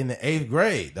baby in the 8th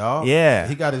grade, dog. Yeah.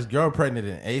 He got his girl pregnant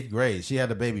in 8th grade. She had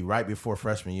the baby right before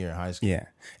freshman year in high school. Yeah.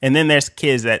 And then there's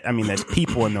kids there's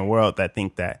people in the world that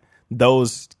think that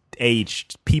those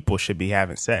aged people should be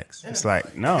having sex. It's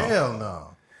like, no. Hell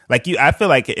no. Like I feel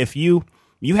like if you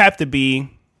have to be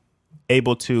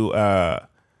able to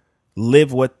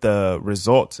live with the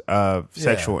results of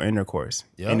sexual intercourse.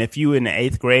 Yep. And if you in the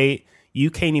 8th grade, you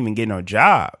can't even get no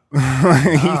job. You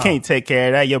can't take care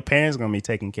of that. Your parents going to be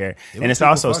taking care. And it's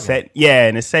also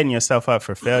and it's setting yourself up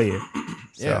for failure.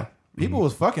 So, yeah. People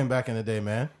was fucking back in the day,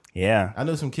 man. Yeah. I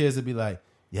know some kids that be like,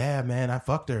 yeah, man, I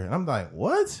fucked her. And I'm like,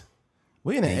 what?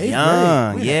 We in the eighth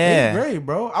Young, grade. We in yeah. the 8th grade,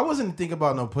 bro. I wasn't thinking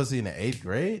about no pussy in the 8th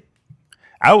grade.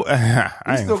 I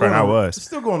ain't in front. I was.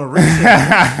 Still going to recess.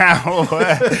 I was.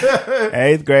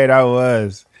 8th grade, I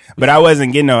was. But I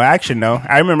wasn't getting no action, though.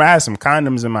 I remember I had some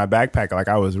condoms in my backpack. Like,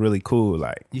 I was really cool.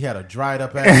 Like, You had a dried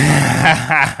up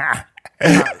ass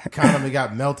condom that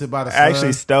got melted by the sun. I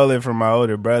actually stole it from my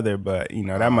older brother, but,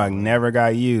 that mug never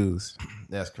got used.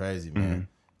 That's crazy, man.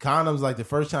 Condoms, like the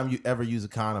first time you ever use a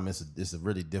condom, it's a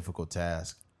really difficult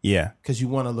task. Yeah. Because you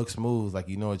want to look smooth, like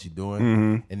you know what you're doing.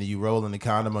 And then you rolling the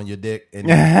condom on your dick. And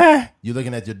you're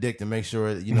looking at your dick to make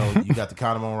sure, you got the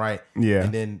condom on right. Yeah.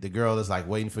 And then the girl is like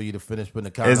waiting for you to finish putting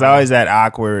the condom It's on. always that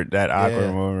awkward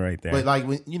moment right there. But like,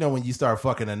 when you start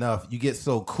fucking enough, you get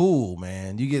so cool,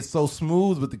 man. You get so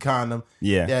smooth with the condom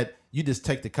that you just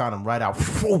take the condom right out.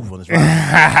 When it's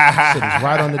right, shit is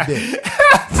right on the dick.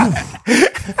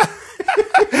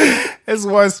 It's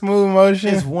one smooth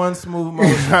motion. It's one smooth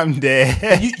motion. I'm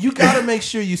dead. You got to make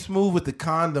sure you smooth with the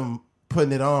condom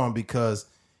putting it on, because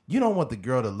you don't want the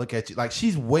girl to look at you like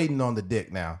she's waiting on the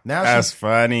dick now. That's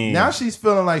funny. Now she's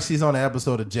feeling like she's on an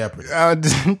episode of Jeopardy.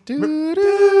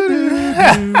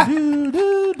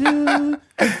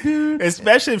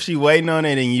 Especially if she waiting on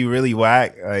it and you really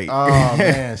whack. Like, oh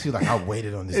man, she's like, I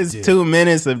waited on this. It's dick. 2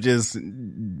 minutes of just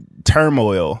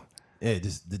turmoil. Yeah,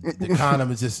 just the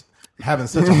condom is just having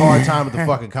such a hard time with the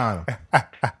fucking condom.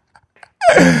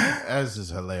 That's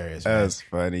just hilarious. Man. That's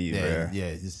funny, man.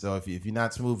 Yeah. So if you're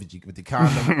not smooth with the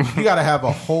condom, you got to have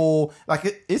a whole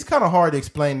it's kind of hard to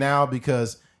explain now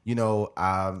because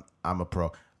I'm a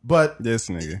pro, but this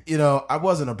nigga, I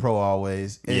wasn't a pro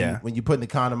always. And when you putting the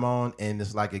condom on and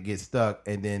it's like it gets stuck,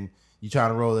 and then you trying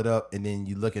to roll it up, and then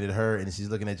you looking at her, and she's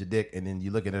looking at your dick, and then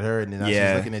you looking at her, and then now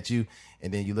she's looking at you,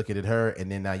 and then you looking at her,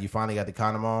 and then now you finally got the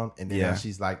condom on, and then now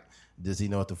she's like, does he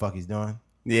know what the fuck he's doing?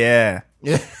 Yeah.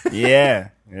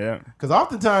 Because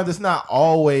oftentimes it's not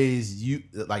always you,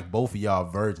 like both of y'all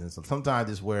virgins. So sometimes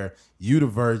it's where you the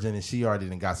virgin and she already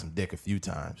done got some dick a few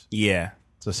times. Yeah.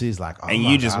 So she's like, oh, and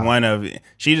you just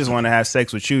she just want to have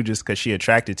sex with you just because she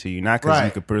attracted to you, not because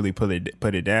you could really put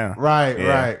it down.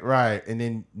 Right.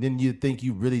 And then you think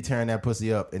you really tearing that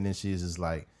pussy up, and then she's just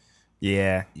like,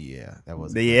 that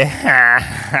was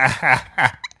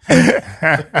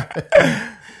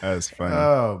That's funny.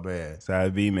 Oh man, that's how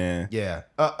it be, man. Yeah.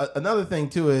 Another thing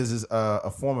too is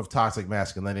a form of toxic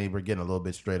masculinity. We're getting a little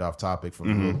bit straight off topic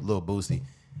from Lil Boosie.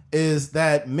 Is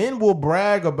that men will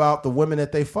brag about the women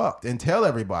that they fucked and tell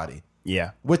everybody.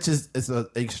 Yeah. Which is an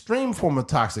extreme form of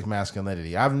toxic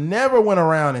masculinity. I've never went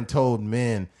around and told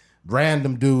men,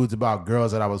 random dudes, about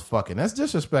girls that I was fucking. That's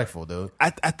disrespectful, dude. I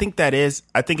think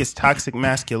it's toxic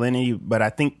masculinity, but I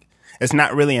think it's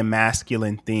not really a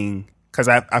masculine thing. Because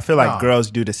I feel like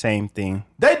girls do the same thing.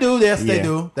 They do. Yes, they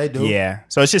do. They do. Yeah.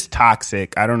 So it's just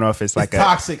toxic. I don't know if it's like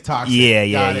toxic. Yeah.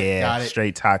 Got it.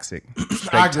 Straight toxic.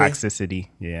 Straight toxicity.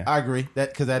 Yeah. I agree.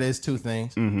 Because that is two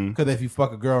things. Because if you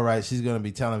fuck a girl right, she's going to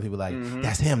be telling people like,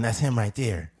 that's him right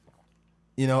there.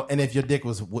 And if your dick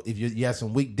was, if you had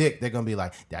some weak dick, they're going to be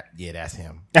like, that's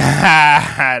him.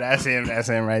 That's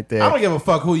him right there. I don't give a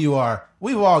fuck who you are.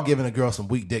 We've all given a girl some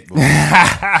weak dick before.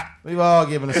 We've all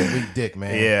given her some weak dick,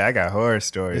 man. Yeah, I got horror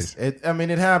stories. It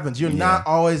happens. You're not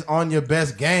always on your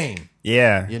best game.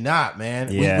 Yeah. You're not,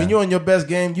 man. Yeah. When you're on your best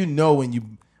game, when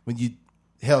you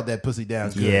held that pussy down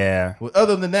good. Yeah. Well,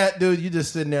 other than that, dude, you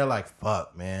just sitting there like,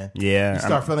 fuck, man. Yeah. You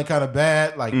start feeling kind of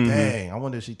bad. Like, dang, I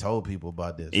wonder if she told people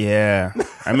about this. Yeah.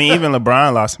 I mean, even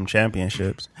LeBron lost some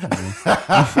championships.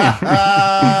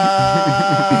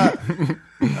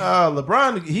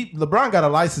 LeBron got a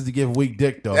license to give weak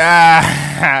dick, though.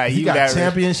 He got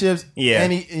championships. Yeah.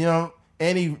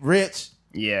 And he rich.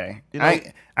 Yeah.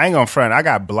 I ain't gonna front. I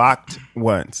got blocked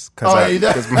once because my dick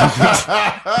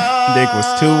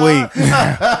was too weak.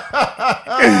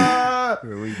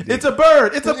 It's a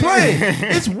bird. It's a plane.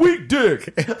 It's weak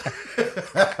dick.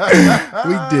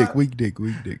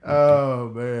 Weak dick. Oh,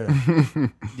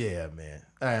 man. Yeah,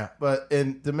 man. But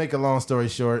to make a long story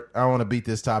short, I want to beat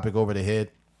this topic over the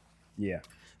head. Yeah.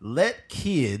 Let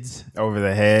kids... Over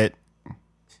the head.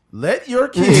 Let your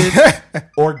kids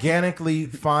organically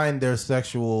find their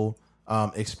sexual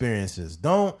experiences.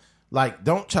 Don't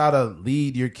try to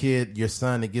lead your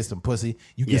son to get some pussy.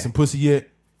 You get some pussy yet?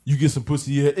 You get some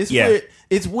pussy yet? It's weird.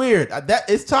 It's weird.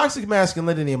 It's toxic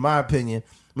masculinity, in my opinion.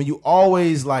 When you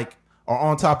always are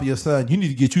on top of your son, you need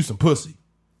to get you some pussy.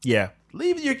 Yeah.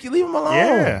 Leave him alone.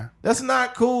 Yeah. That's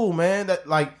not cool, man.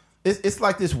 It's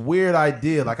like this weird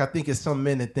idea. I think it's some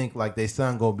men that think like their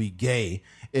son gonna be gay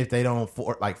if they don't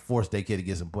force their kid to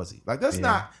get some pussy. Like that's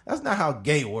not how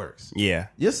gay works. Yeah.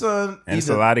 Your son, and it's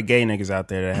a lot of gay niggas out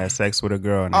there that has sex with a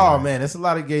girl. Oh man, it's a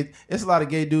lot of gay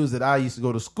dudes that I used to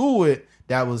go to school with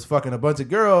that was fucking a bunch of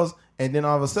girls, and then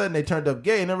all of a sudden they turned up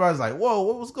gay, and everybody's like, "Whoa,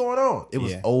 what was going on?" It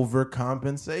was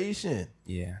overcompensation.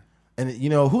 Yeah. And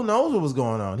who knows what was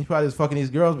going on? He probably was fucking these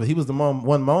girls, but he was the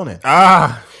one moaning.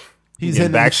 He's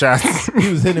hitting back shots. He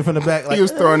was hitting it from the back. Like, he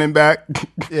was throwing him back.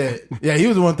 Yeah, he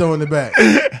was the one throwing it back.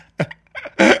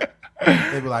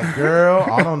 They be like, "Girl,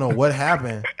 I don't know what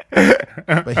happened,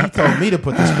 but he told me to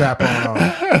put the strap on."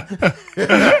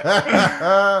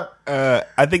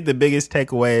 I think the biggest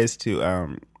takeaway is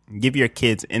to give your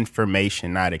kids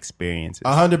information, not experiences.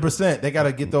 100%. They got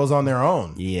to get those on their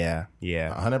own. Yeah.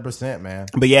 100%, man.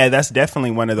 But yeah, that's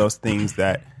definitely one of those things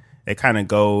that it kind of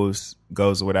goes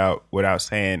without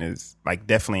saying is like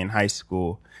definitely in high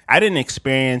school. I didn't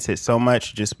experience it so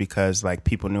much just because like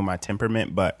people knew my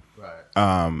temperament, but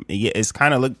it's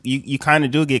kind of you kind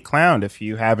of do get clowned if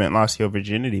you haven't lost your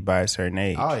virginity by a certain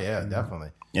age. Oh yeah,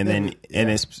 definitely. And then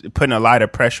it's putting a lot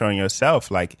of pressure on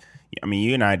yourself. Like, I mean,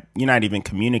 you're not even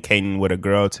communicating with a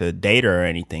girl to date her or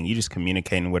anything. You're just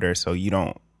communicating with her so you're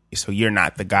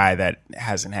not the guy that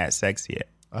hasn't had sex yet.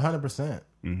 100%.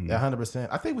 100%.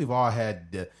 I think we've all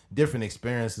had different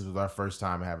experiences with our first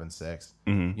time having sex.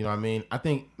 You know what I mean? I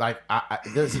think like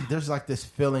there's like this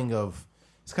feeling of,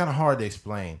 it's kind of hard to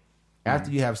explain.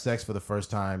 After you have sex for the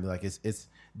first time, like it's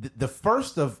the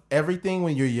first of everything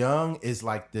when you're young is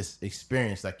like this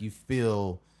experience. Like you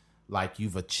feel like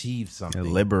you've achieved something.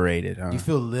 You're liberated, huh? You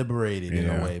feel liberated in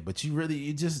a way, but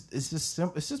it's just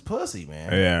simple. It's just pussy,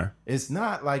 man. Yeah. It's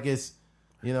not like it's,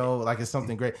 like it's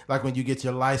something great. Like when you get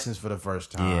your license for the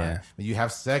first time, when you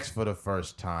have sex for the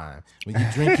first time, when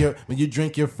you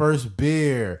drink your first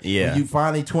beer, when you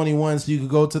finally 21 so you can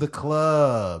go to the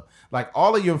club. Like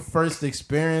all of your first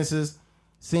experiences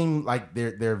seem like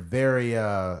they're very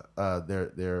they're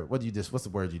what's the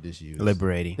word you just used?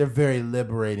 Liberating. They're very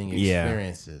liberating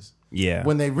experiences. Yeah.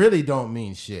 When they really don't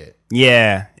mean shit.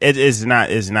 Yeah. It's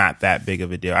not that big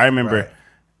of a deal. I remember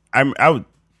I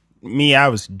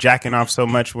was jacking off so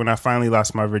much when I finally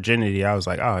lost my virginity. I was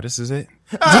like, oh, this is it.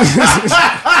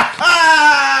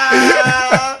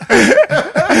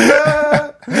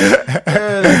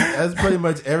 That's pretty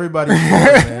much everybody's story,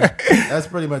 man. That's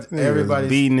pretty much everybody's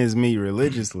beating his meat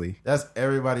religiously. That's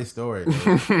everybody's story. Dude.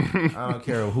 I don't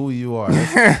care who you are.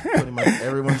 That's pretty much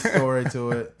everyone's story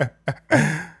to it.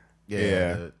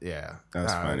 Yeah.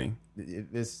 That's funny.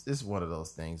 It's one of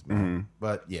those things, man.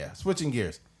 But yeah, switching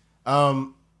gears.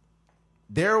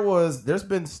 There's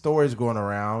been stories going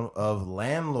around of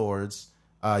landlords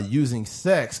using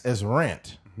sex as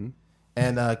rent.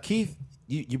 And Keith,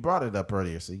 you brought it up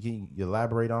earlier, so can you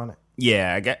elaborate on it?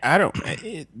 Yeah,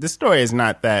 the story is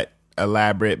not that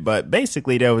elaborate, but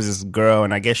basically there was this girl,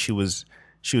 and I guess she was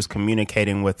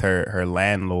communicating with her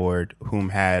landlord,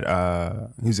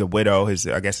 who's a widow.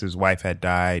 I guess his wife had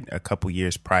died a couple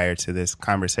years prior to this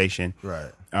conversation.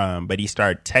 Right. But he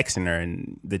started texting her,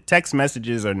 and the text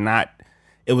messages are not.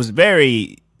 It was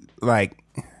very like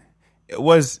it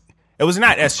was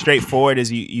not as straightforward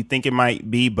as you think it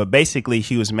might be, but basically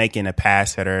he was making a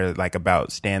pass at her like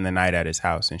about staying the night at his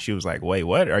house, and she was like, "Wait,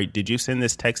 what? Did you send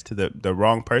this text to the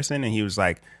wrong person?" And he was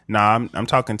like, "Nah, I'm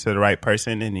talking to the right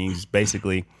person." And he's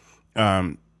basically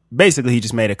he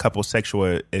just made a couple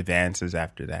sexual advances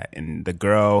after that. And the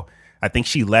girl, I think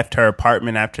she left her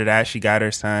apartment after that. She got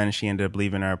her son. She ended up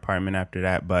leaving her apartment after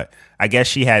that. But I guess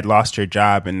she had lost her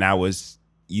job, and that was,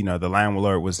 the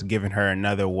landlord was giving her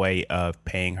another way of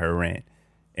paying her rent.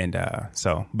 And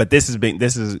but this has been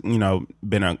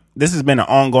an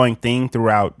ongoing thing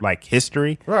throughout like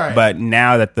history. Right. But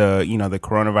now that the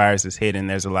coronavirus is hit and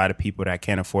there's a lot of people that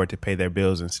can't afford to pay their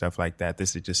bills and stuff like that,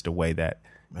 this is just a way that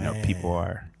people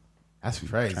are. That's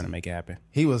crazy. Trying to make it happen.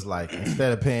 He was like,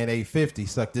 instead of paying $8.50,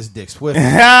 suck this dick swift.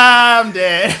 I'm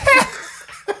dead.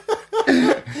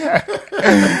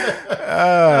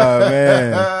 Oh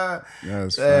man, that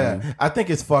was funny. I think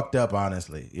it's fucked up,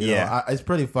 honestly. It's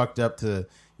pretty fucked up to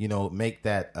make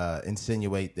that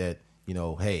insinuate that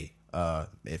hey,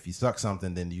 if you suck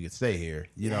something, then you could stay here.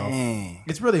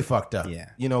 It's really fucked up. Yeah.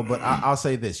 But I'll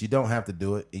say this: you don't have to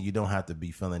do it, and you don't have to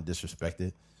be feeling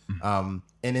disrespected. And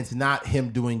it's not him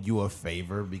doing you a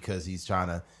favor because he's trying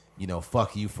to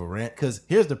fuck you for rent. Because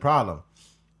here's the problem: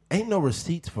 ain't no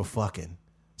receipts for fucking.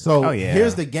 So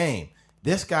here's the game.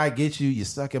 This guy gets you, you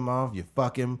suck him off, you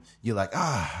fuck him, you're like,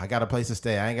 I got a place to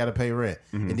stay, I ain't got to pay rent.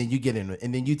 And then you get in,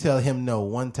 and then you tell him no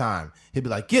one time. He'll be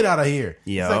like, get out of here.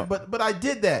 Yeah. It's like, but I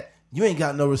did that. You ain't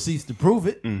got no receipts to prove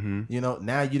it. Mm-hmm. You know,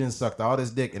 now you done sucked all this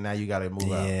dick, and now you got to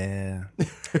move out. Yeah.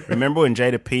 Remember when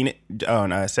Jada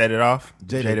Pinkett set it off?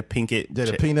 Jada Pinkett.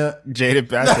 Jada Peanut.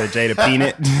 I said Jada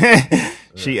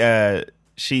Pinkett.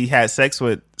 She had sex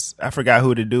with, I forgot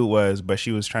who the dude was, but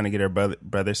she was trying to get her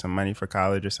brother some money for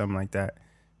college or something like that.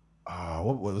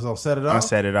 What was on Set It Off? On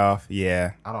Set It Off,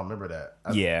 yeah. I don't remember that.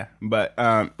 Yeah, but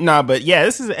but yeah,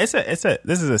 this is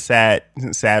a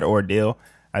sad ordeal.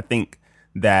 I think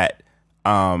that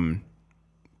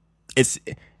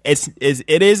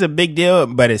it is a big deal,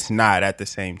 but it's not at the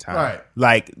same time. Right.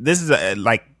 Like this is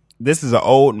an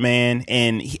old man,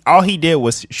 and all he did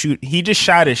was shoot. He just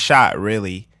shot his shot,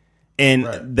 really.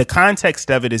 And the context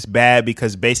of it is bad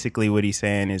because basically what he's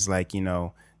saying is like, you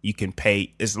know, you can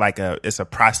pay. It's a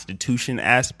prostitution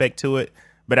aspect to it.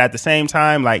 But at the same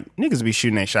time, like niggas be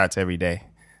shooting their shots every day.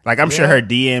 Like I'm sure her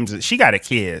DMs, she got a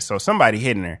kid, so somebody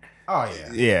hitting her. Oh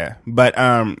yeah. Yeah. But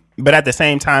at the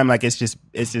same time, like it's just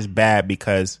bad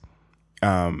because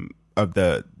of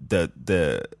the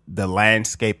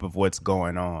landscape of what's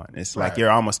going on. It's like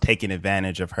you're almost taking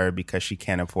advantage of her because she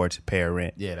can't afford to pay her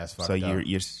rent. Yeah, that's fucked so up.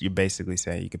 you're basically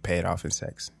saying you could pay it off in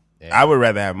sex. Yeah. I would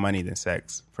rather have money than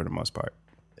sex for the most part.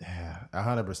 Yeah,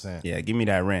 100%. Yeah, give me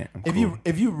that rent.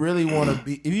 If you really want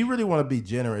to be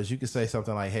generous, you could say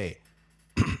something like, "Hey,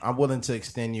 I'm willing to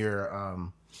extend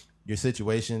your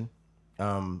situation.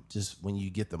 Just when you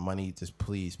get the money, just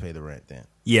please pay the rent then."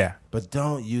 Yeah, but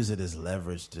don't use it as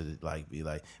leverage to like be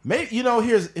like, maybe, you know,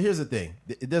 here's the thing.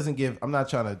 It doesn't give. I'm not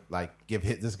trying to like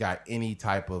hit this guy any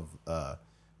type of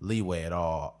leeway at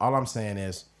all. All I'm saying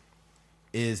is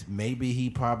maybe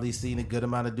he probably seen a good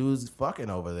amount of dudes fucking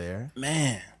over there,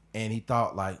 man, and he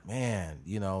thought like, man,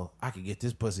 you know, I could get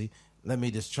this pussy. Let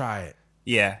me just try it.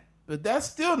 Yeah, but that's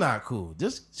still not cool.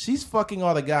 She's fucking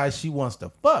all the guys she wants to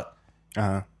fuck.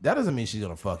 Uh-huh. That doesn't mean she's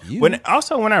gonna fuck you. When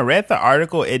I read the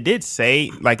article, it did say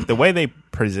like the way they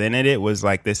presented it was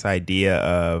like this idea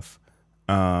of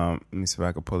let me see if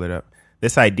I can pull it up.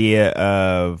 This idea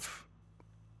of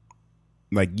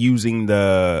like using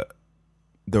the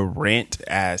rent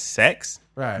as sex.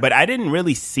 Right. But I didn't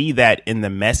really see that in the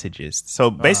messages. So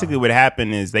basically what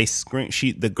happened is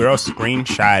the girl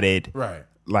screenshotted right.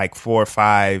 like 4 or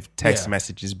 5 text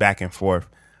messages back and forth.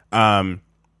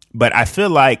 But I feel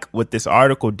like what this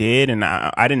article did, and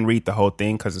I didn't read the whole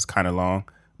thing because it's kind of long,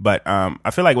 but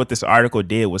I feel like what this article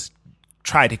did was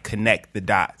try to connect the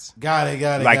dots. Got it.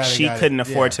 Like she couldn't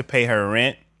afford to pay her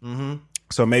rent. Mm-hmm.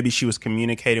 So maybe she was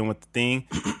communicating with the thing,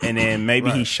 and then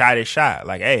maybe he shot his shot.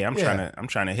 Like, hey, I'm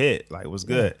trying to hit. Like, what's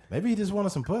good? Maybe he just wanted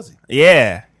some pussy.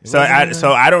 Yeah. So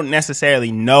I don't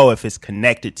necessarily know if it's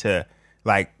connected to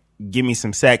like, give me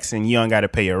some sex and you don't got to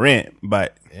pay your rent.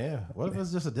 But yeah, what if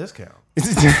it's just a discount?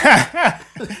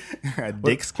 A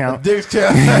dick's count. A dick's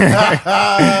count.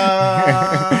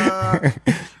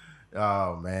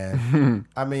 Oh man.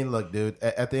 I mean, look, dude.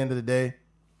 At the end of the day,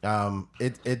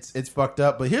 it's fucked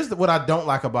up. But here's what I don't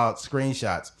like about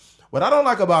screenshots. What I don't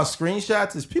like about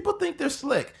screenshots is people think they're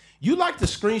slick. You like to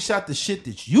screenshot the shit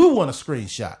that you want to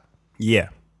screenshot. Yeah.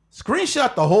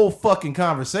 Screenshot the whole fucking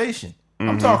conversation. Mm-hmm.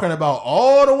 I'm talking about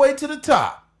all the way to the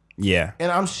top. Yeah.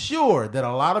 And I'm sure that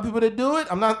a lot of people that do it,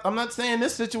 I'm not saying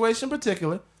this situation in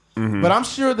particular, but I'm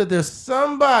sure that there's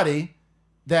somebody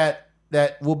that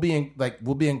will be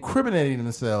incriminating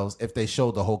themselves if they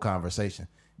show the whole conversation.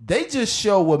 They just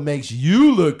show what makes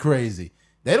you look crazy.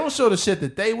 They don't show the shit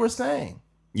that they were saying.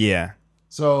 Yeah.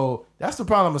 So that's the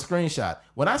problem with screenshot.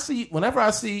 Whenever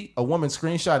I see a woman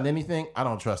screenshotting anything, I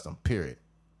don't trust them. Period.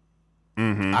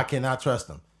 Mm-hmm. I cannot trust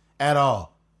them at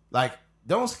all. Like,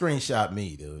 don't screenshot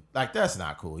me, dude. Like, that's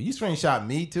not cool. You screenshot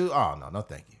me too? Oh no,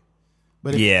 thank you.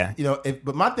 But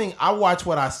but my thing, I watch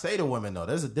what I say to women though.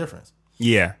 There's a difference.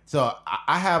 Yeah. So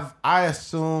I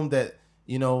assume that,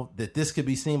 you know, that this could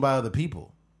be seen by other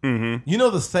people. Mm-hmm. You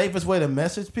know the safest way to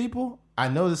message people? I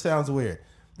know this sounds weird.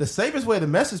 The safest way to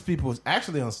message people is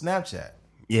actually on Snapchat.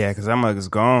 Yeah, because that mug is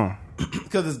gone.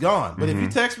 Because it's gone. But if you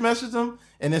text message them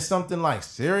and it's something like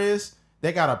serious,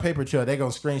 they got a paper trail. They're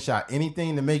going to screenshot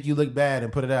anything to make you look bad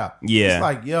and put it out. Yeah. It's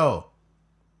like, yo,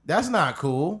 that's not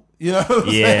cool. You know what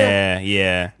I'm saying?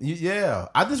 Yeah. Yeah.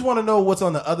 I just want to know what's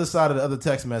on the other side of the other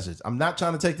text message. I'm not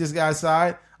trying to take this guy's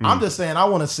side. I'm just saying I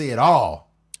want to see it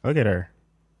all. Look at her.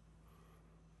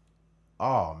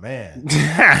 Oh, man.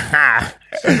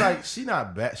 She's like, she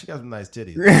not bad. She got some nice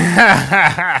titties.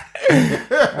 I'm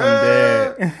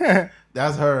dead.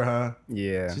 That's her, huh?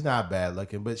 Yeah. She's not bad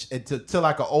looking, but to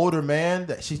like an older man,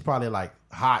 that she's probably like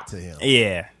hot to him.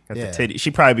 Yeah. Got the titty.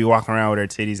 She probably be walking around with her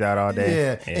titties out all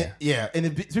day.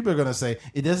 And people are gonna say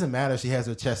it doesn't matter if she has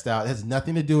her chest out. It has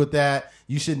nothing to do with that.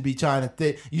 You shouldn't be trying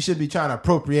to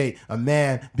appropriate a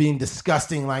man being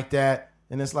disgusting like that.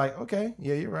 And it's like, okay,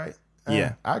 yeah, you're right.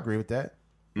 I agree with that.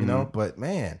 You know, but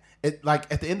man, it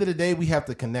like at the end of the day, we have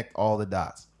to connect all the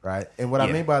dots, right? And what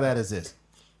I mean by that is this: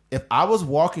 if I was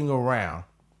walking around,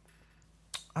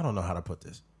 I don't know how to put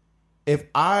this. If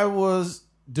I was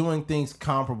doing things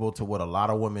comparable to what a lot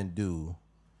of women do,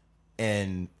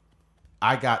 and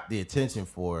I got the attention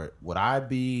for it, would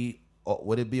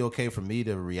it be okay for me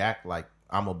to react like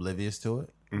I'm oblivious to it?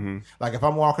 Mm-hmm. Like if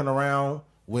I'm walking around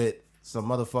with some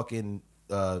motherfucking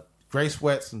gray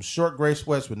sweats, some short gray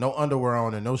sweats with no underwear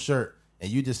on and no shirt, and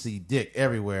you just see dick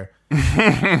everywhere,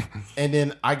 and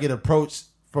then I get approached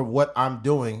for what I'm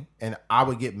doing, and I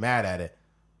would get mad at it.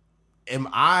 Am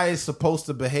I supposed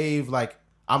to behave like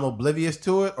I'm oblivious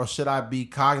to it, or should I be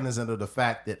cognizant of the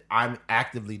fact that I'm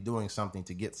actively doing something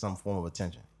to get some form of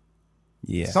attention?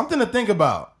 Yeah. Something to think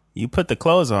about. You put the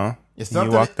clothes on. You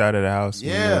walked out of the house.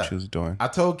 Yeah. You knew what she was doing. I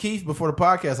told Keith before the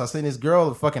podcast, I seen this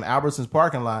girl at fucking Albertsons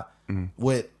parking lot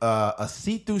with a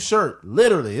see-through shirt.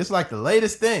 Literally. It's like the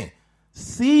latest thing.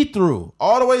 See-through.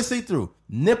 All the way see-through.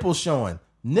 Nipple showing.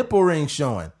 Nipple ring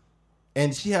showing.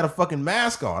 And she had a fucking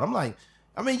mask on. I'm like,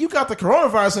 I mean, you got the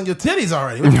coronavirus on your titties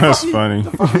already. That's funny.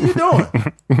 What the fuck are you doing?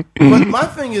 But my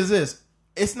thing is this.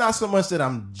 It's not so much that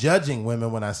I'm judging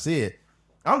women when I see it.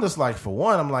 I'm just like, for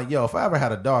one, I'm like, yo, if I ever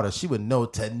had a daughter, she would know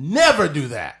to never do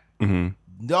that. Mm-hmm.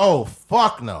 No,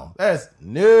 fuck no. That's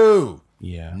no.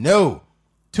 Yeah. No.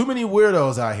 Too many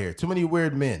weirdos out here. Too many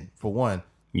weird men, for one.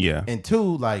 Yeah. And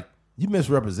two, like, you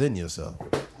misrepresenting yourself.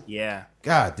 Yeah.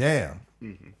 God damn.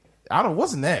 Mm-hmm.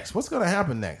 What's next? What's going to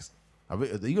happen next? Are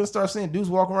you going to start seeing dudes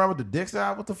walking around with the dicks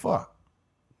out? What the fuck?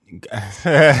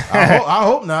 I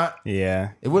hope not.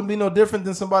 Yeah. It wouldn't be no different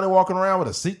than somebody walking around with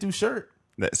a see-through shirt.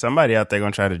 Somebody out there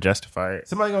going to try to justify it.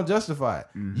 Somebody going to justify it.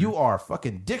 Mm-hmm. You are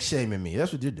fucking dick shaming me.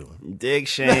 That's what you're doing. Dick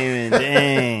shaming.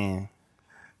 Dang.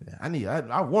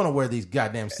 I want to wear these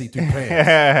goddamn see-through pants.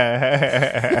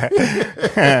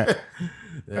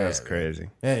 That's crazy.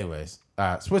 Anyways,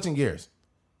 switching gears.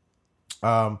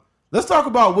 Let's talk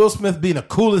about Will Smith being the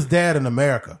coolest dad in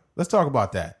America. Let's talk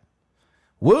about that.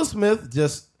 Will Smith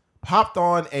just popped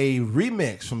on a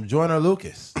remix from Joyner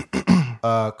Lucas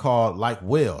called Like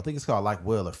Will. I think it's called Like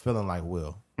Will or Feeling Like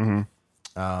Will.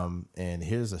 Mm-hmm. And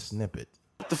here's a snippet.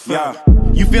 Yeah.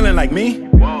 You feeling like me?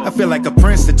 I feel like a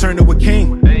prince that turned to a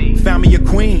king. Found me a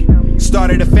queen.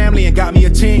 Started a family and got me a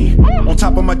team. On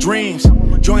top of my dreams.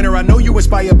 Joyner, I know you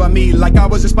inspired by me. Like I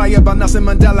was inspired by Nelson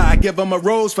Mandela. I give him a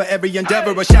rose for every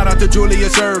endeavor. A shout out to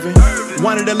Julius Erving.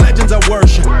 One of the legends I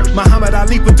worship. Muhammad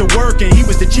Ali put to work and he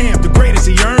was the champ. The greatest,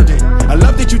 he earned it. I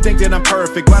love that you think that I'm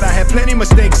perfect, but I had plenty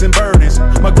mistakes and burdens.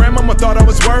 My grandmama thought I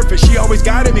was worth it. She always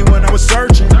guided me when I was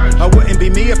searching. I wouldn't be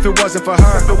me if it wasn't for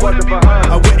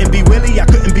her. I wouldn't be Willie. I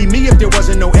couldn't be me if there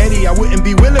wasn't no Eddie. I wouldn't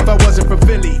be Will if I wasn't from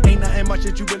Philly. Ain't nothing much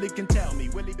that you really can tell me.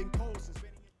 Willie been cold since.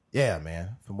 Yeah,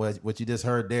 man. From what you just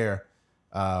heard there,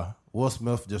 Will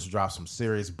Smith just dropped some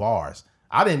serious bars.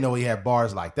 I didn't know he had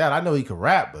bars like that. I know he could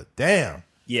rap, but damn.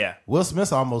 Yeah. Will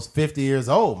Smith's almost 50 years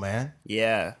old, man.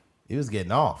 Yeah. He was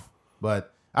getting off.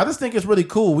 But I just think it's really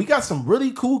cool. We got some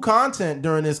really cool content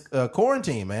during this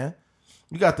quarantine, man.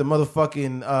 You got the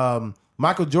motherfucking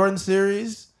Michael Jordan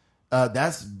series.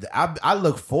 I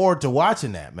look forward to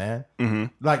watching that, man. Mm-hmm.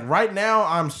 Like right now,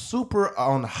 I'm super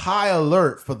on high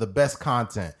alert for the best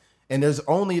content, and there's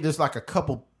like a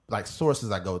couple like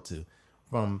sources I go to,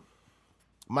 from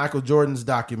Michael Jordan's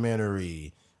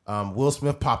documentary, Will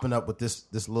Smith popping up with this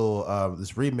little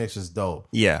this remix is dope.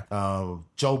 Yeah,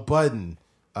 Joe Budden,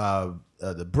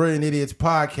 the Brilliant Idiots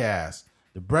podcast,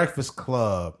 the Breakfast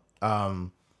Club.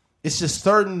 It's just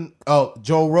certain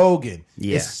Joe Rogan.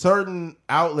 Yeah. It's certain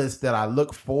outlets that I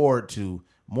look forward to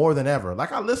more than ever.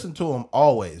 Like I listen to them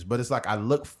always, but it's like I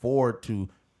look forward to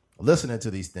listening to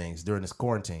these things during this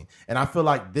quarantine. And I feel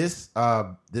like this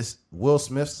Will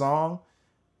Smith song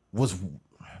was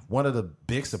one of the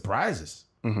big surprises.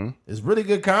 Mm-hmm. It's really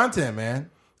good content, man.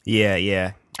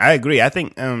 Yeah. I agree. I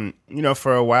think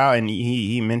for a while, and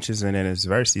he mentions it in his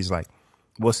verse, he's like,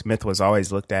 Will Smith was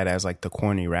always looked at as like the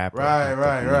corny rapper.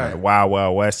 Right. The Wild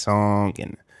Wild West song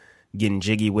and getting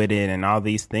jiggy with it and all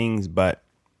these things. But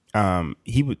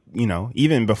he would,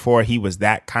 even before he was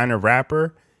that kind of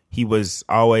rapper, he was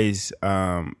always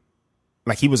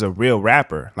like he was a real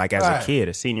rapper, like as a kid,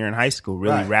 a senior in high school,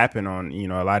 really rapping on,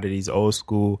 a lot of these old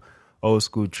school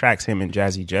tracks, him and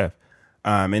Jazzy Jeff.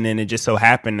 And then it just so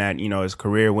happened that, his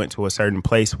career went to a certain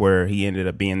place where he ended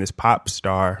up being this pop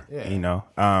star,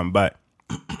 but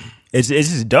it's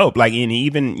just dope. Like, and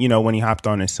even, you know, when he hopped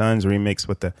on his son's remix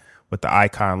with the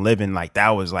Icon Living, like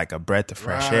that was like a breath of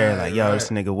fresh air. Like, yo, this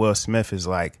nigga Will Smith is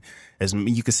like, as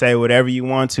you could say whatever you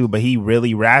want to, but he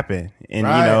really rapping. And you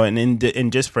know,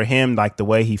 and just for him, like the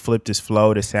way he flipped his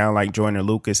flow to sound like Joyner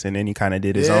Lucas, and then he kind of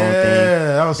did his own thing.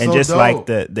 That was and so just dope. like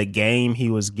the game he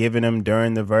was giving him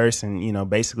during the verse, and you know,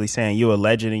 basically saying you a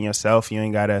legend in yourself, you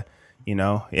ain't gotta, you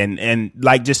know, and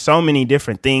like just so many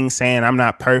different things, saying I'm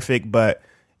not perfect, but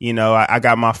you know, I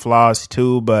got my flaws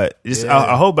too, but just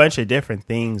a whole bunch of different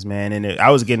things, man. And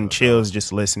I was getting chills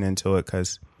just listening to it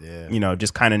because, you know,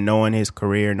 just kind of knowing his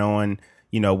career, knowing,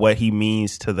 you know, what he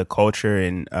means to the culture,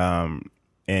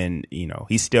 and you know,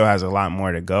 he still has a lot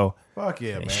more to go. Fuck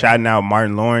yeah, man. Shouting out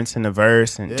Martin Lawrence in the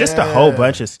verse and just a whole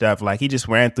bunch of stuff. Like he just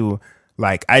ran through.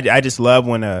 Like I just love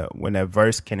when a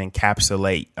verse can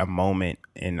encapsulate a moment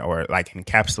or like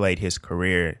encapsulate his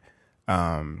career.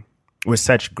 With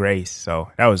such grace. So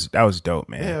that was dope,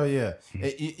 man. Hell yeah.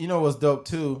 You know what's dope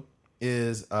too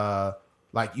is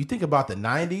like you think about the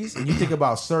 90s and you think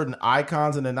about certain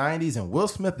icons in the 90s, and Will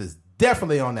Smith is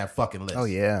definitely on that fucking list. Oh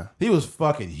yeah. He was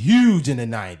fucking huge in the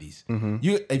 90s.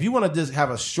 If you want to just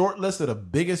have a short list of the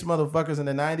biggest motherfuckers in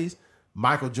the 90s,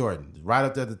 Michael Jordan is right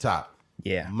up there at the top.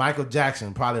 Yeah. Michael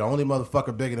Jackson, probably the only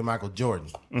motherfucker bigger than Michael Jordan.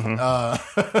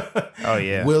 Oh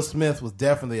yeah. Will Smith was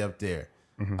definitely up there.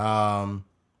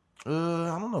 I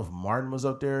don't know if Martin was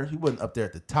up there. He wasn't up there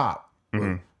at the top.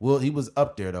 Well, he was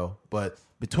up there though. But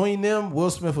between them, Will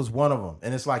Smith was one of them.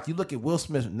 And it's like you look at Will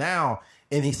Smith now,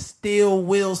 and he's still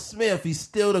Will Smith. He's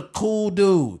still the cool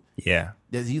dude. Yeah.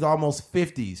 He's almost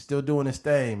 50, still doing his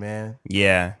thing, man.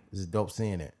 Yeah. This is dope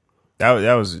seeing it. That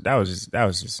was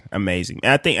just amazing.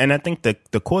 And I think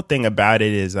the cool thing about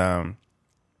it is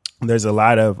there's a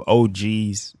lot of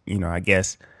OGs, you know, I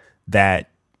guess,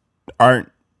 that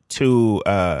aren't too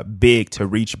big to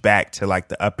reach back to like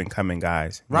the up and coming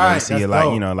guys. You know, you see a lot,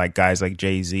 dope. You know, like guys like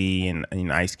Jay-Z and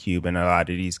Ice Cube and a lot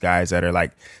of these guys that are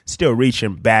like still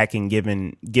reaching back and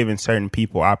giving certain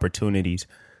people opportunities.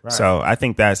 Right. So I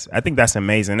think that's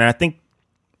amazing. And I think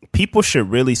people should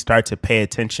really start to pay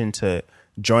attention to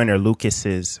Joyner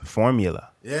Lucas's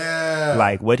formula. Yeah.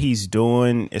 Like what he's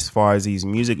doing as far as these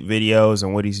music videos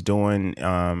and what he's doing,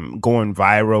 going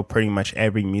viral pretty much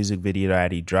every music video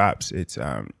that he drops.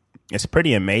 It's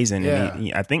pretty amazing. Yeah.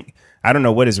 And I think, I don't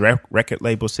know what his record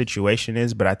label situation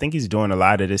is, but I think he's doing a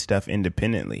lot of this stuff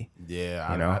independently.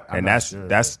 Yeah. You know, I'm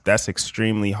that's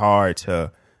extremely hard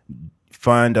to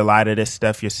fund a lot of this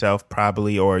stuff yourself,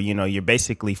 probably, or, you know, you're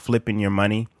basically flipping your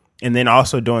money and then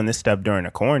also doing this stuff during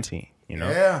a quarantine, you know?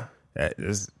 Yeah.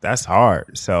 That's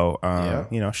hard. So,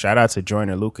 you know, shout out to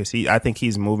Joyner Lucas. I think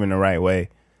he's moving the right way.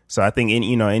 So I think,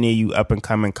 any of you up and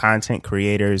coming content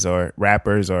creators or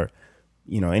rappers or,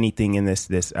 you know, anything in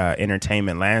this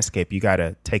entertainment landscape, you got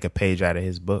to take a page out of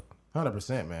his book.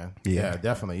 100%, man. Yeah,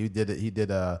 definitely. He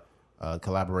did a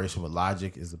collaboration with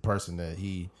Logic. Is the person that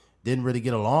he didn't really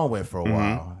get along with for a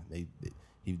while.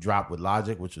 He dropped with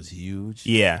Logic, which was huge.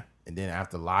 Yeah. And then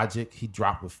after Logic, he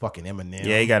dropped with fucking Eminem.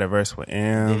 Yeah, he got a verse with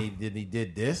M. Then he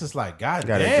did this. It's like, God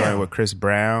got damn. a joint with Chris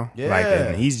Brown. Yeah. Like,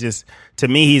 and he's just, to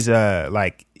me, he's a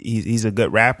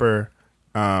good rapper.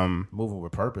 Moving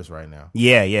with purpose right now.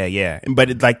 Yeah.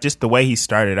 But like just the way he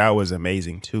started out was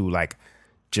amazing too. Like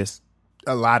just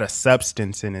a lot of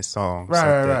substance in his songs.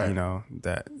 Right. You know,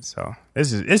 that, so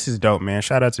this is dope, man.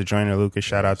 Shout out to Joyner Lucas.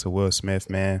 Shout out to Will Smith,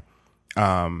 man.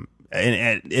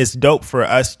 And it's dope for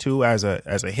us too as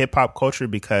a hip hop culture,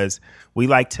 because we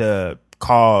like to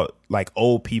call like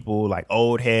old people like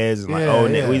old heads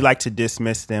and we like to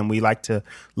dismiss them. We like to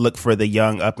look for the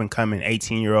young up and coming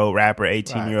 18-year-old rapper,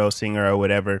 18-year-old singer or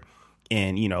whatever,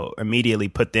 and, you know, immediately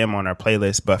put them on our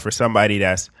playlist. But for somebody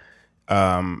that's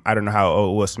I don't know how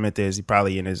old Will Smith is. He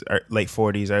probably in his late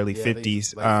 40s, early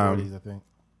 50s. Late 40s, I think.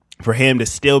 For him to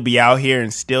still be out here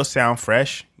and still sound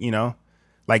fresh, you know,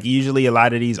 like usually a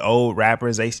lot of these old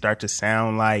rappers, they start to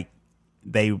sound like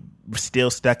they still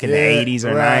stuck in the 80s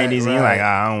or 90s. And you're like, oh,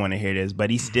 I don't want to hear this. But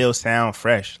he still sound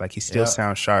fresh. Like he still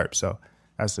sounds sharp. So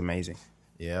that's amazing.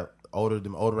 Yeah. Older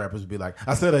rappers would be like,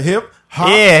 I said a hip hop,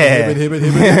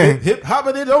 hip hop,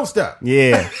 and it don't stop.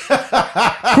 Yeah.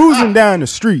 Cruising down the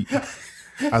street.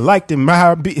 I liked him.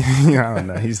 My beat. I don't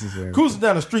know. He's just cruising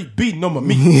down the street, beating on my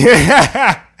meat.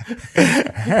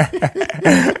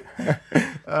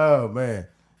 Oh man,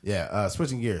 yeah.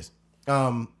 Switching gears.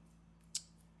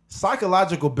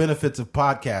 Psychological benefits of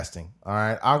podcasting. All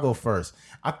right, I'll go first.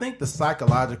 I think the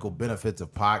psychological benefits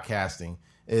of podcasting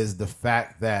is the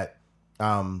fact that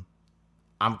I'm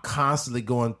constantly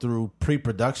going through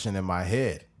pre-production in my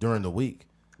head during the week.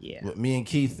 Yeah. With me and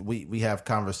Keith, we have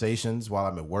conversations while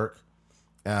I'm at work.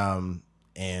 And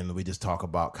and we just talk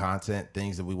about content,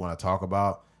 things that we want to talk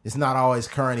about. It's not always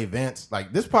current events.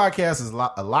 Like this podcast is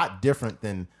a lot different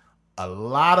than a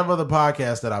lot of other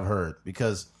podcasts that I've heard,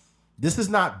 because this is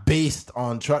not based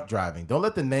on truck driving. Don't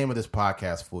let the name of this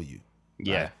podcast fool you.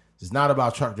 Yeah. Right? It's not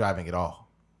about truck driving at all.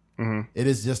 Mm-hmm. It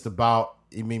is just about,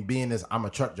 being this, I'm a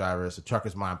truck driver. It's a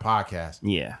Trucker's Mind podcast.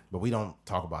 Yeah. But we don't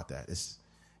talk about that. It's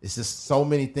just so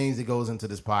many things that goes into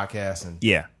this podcast. And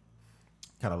yeah.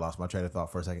 Kind of lost my train of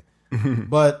thought for a second.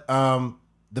 But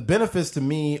the benefits to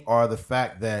me are the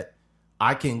fact that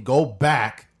I can go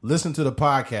back, listen to the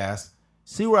podcast,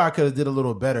 see where I could have did a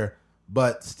little better,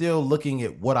 but still looking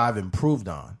at what I've improved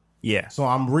on. Yeah. So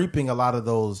I'm reaping a lot of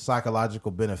those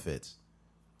psychological benefits.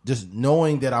 Just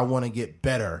knowing that I want to get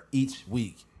better each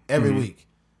week, every week,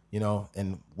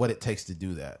 and what it takes to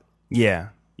do that. Yeah.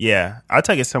 Yeah. I'll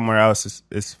take it somewhere else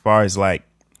as far as like,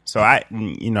 so I,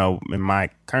 in my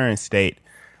current state,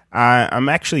 I'm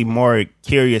actually more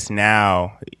curious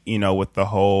now, with the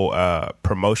whole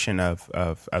promotion of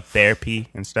therapy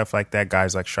and stuff like that.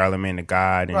 Guys like Charlamagne the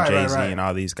God and Jay-Z and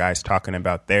all these guys talking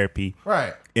about therapy.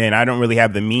 Right. And I don't really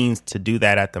have the means to do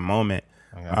that at the moment.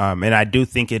 Okay. And I do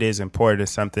think it is important.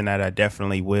 It's something that I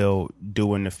definitely will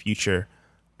do in the future.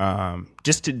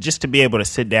 Just to be able to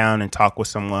sit down and talk with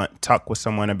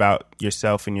someone about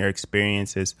yourself and your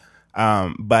experiences.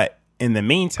 But in the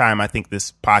meantime, I think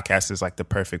this podcast is like the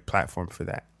perfect platform for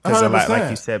that. Because a lot, like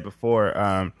you said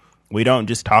before, we don't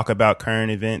just talk about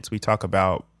current events. We talk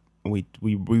about, we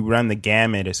run the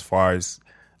gamut as far as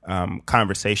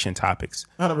conversation topics.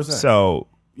 100%. So,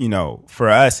 for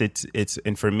us, it's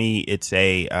and for me, it's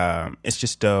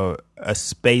just a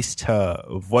space to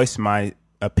voice my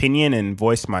opinion and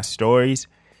voice my stories,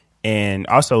 and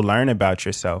also learn about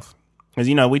yourself. Because,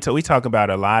 we talk about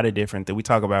a lot of different things. We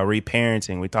talk about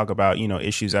reparenting. We talk about,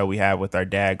 issues that we have with our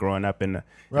dad growing up in a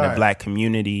black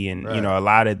community, and, a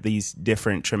lot of these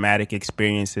different traumatic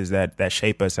experiences that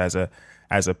shape us as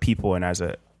a people and as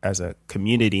a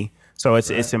community. So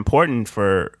it's important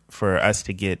for us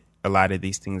to get a lot of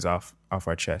these things off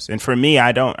our chest. And for me,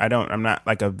 I'm not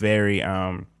like a very,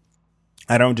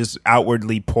 I don't just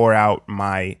outwardly pour out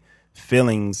my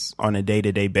feelings on a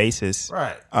day-to-day basis.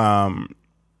 Right.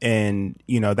 And,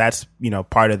 that's,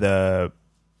 part of the,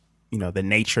 the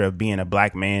nature of being a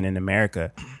black man in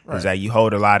America is that you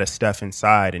hold a lot of stuff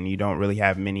inside and you don't really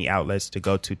have many outlets to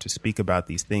go to speak about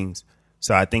these things.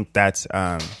 So I think that's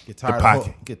get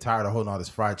tired of holding all this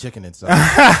fried chicken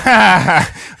inside.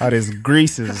 All this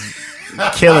grease is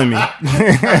killing me.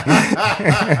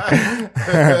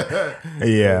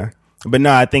 Yeah. But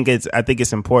no, I think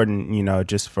it's important,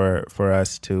 just for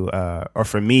us to, or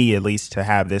for me at least, to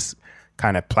have this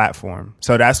kind of platform.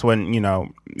 So that's when,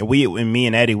 me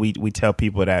and Eddie, we tell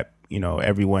people that,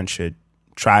 everyone should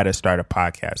try to start a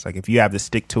podcast. Like if you have the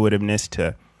stick to itiveness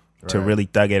to really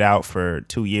thug it out for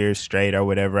 2 years straight or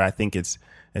whatever, I think it's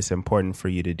important for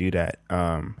you to do that.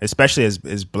 Especially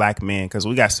as black men, because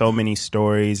we got so many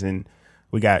stories and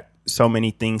we got so many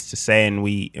things to say, and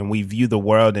we view the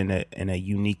world in a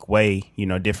unique way,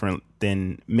 different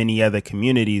than many other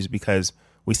communities, because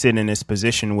we sit in this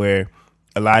position where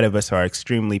a lot of us are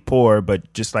extremely poor,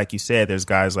 but just like you said, there's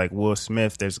guys like Will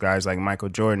Smith, there's guys like Michael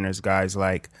Jordan, there's guys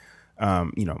like,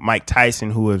 Mike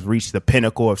Tyson, who have reached the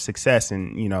pinnacle of success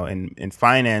and, in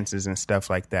finances and stuff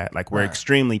like that. Like we're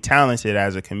extremely talented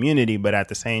as a community, but at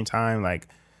the same time, like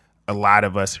a lot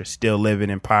of us are still living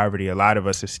in poverty. A lot of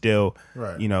us are still,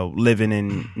 living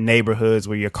in neighborhoods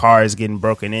where your car is getting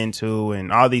broken into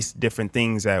and all these different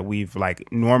things that we've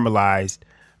like normalized.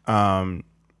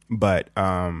 But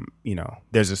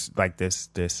there's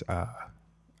this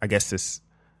I guess this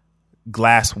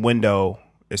glass window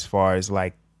as far as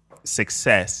like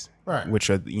success, which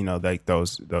are, like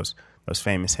those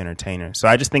famous entertainers. So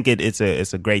I just think it's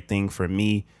a great thing for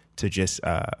me to just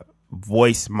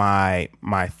voice my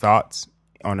thoughts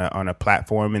on a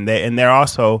platform, and they're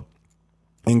also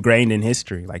ingrained in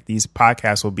history. Like these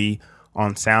podcasts will be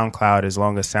on SoundCloud as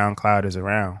long as SoundCloud is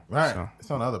around. Right. So,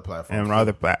 it's on other platforms.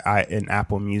 And in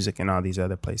Apple Music and all these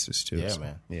other places too. Yeah, so,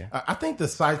 man. Yeah. I think the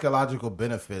psychological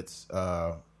benefits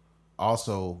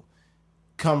also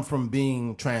come from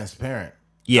being transparent.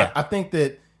 Yeah. I think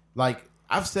that, like,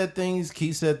 I've said things,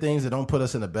 Keith said things that don't put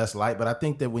us in the best light, but I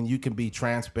think that when you can be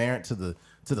transparent to the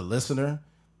listener,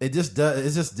 it's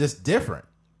just different.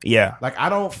 Yeah. Like, I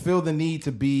don't feel the need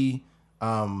to be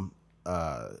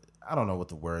I don't know what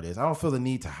the word is. I don't feel the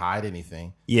need to hide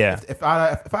anything. Yeah. If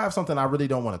I have something I really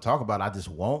don't want to talk about, I just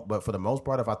won't. But for the most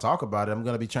part, if I talk about it, I'm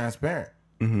going to be transparent.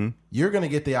 Mm-hmm. You're going to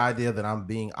get the idea that I'm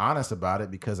being honest about it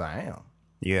because I am.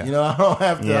 Yeah. I don't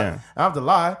have to. I have to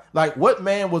lie. Like, what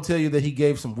man will tell you that he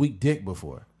gave some weak dick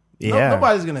before?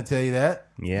 Nobody's gonna tell you that.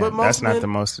 Yeah, but that's not the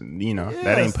most.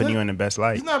 That ain't putting you in the best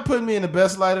light. He's not putting me in the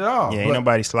best light at all. Yeah, ain't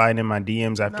nobody sliding in my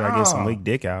DMs after I get some weak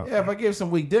dick out. Yeah, if I give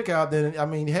some weak dick out, then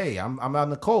hey, I'm out in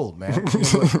the cold, man.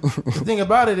 The thing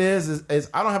about it is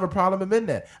I don't have a problem admitting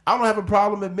that. I don't have a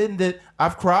problem admitting that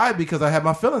I've cried because I had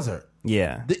my feelings hurt.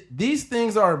 Yeah, these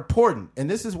things are important, and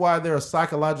this is why there are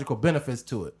psychological benefits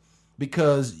to it.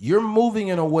 Because you're moving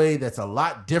in a way that's a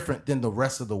lot different than the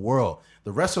rest of the world.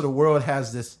 The rest of the world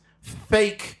has this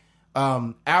fake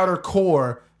outer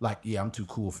core, like, yeah, I'm too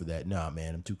cool for that. No,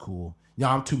 man, I'm too cool. No,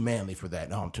 I'm too manly for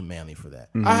that. No, I'm too manly for that.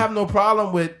 I have no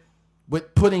problem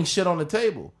with putting shit on the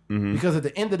table. Because at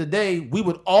the end of the day, we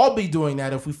would all be doing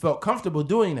that if we felt comfortable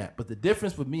doing that. But the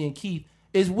difference with me and Keith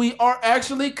is we are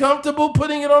actually comfortable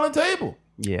putting it on the table.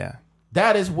 Yeah.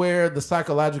 That is where the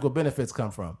psychological benefits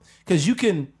come from. Because you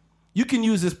can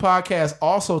use this podcast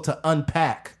also to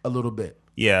unpack a little bit.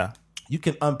 Yeah. You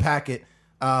can unpack it,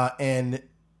 and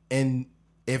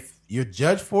if you're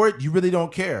judged for it, you really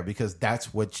don't care because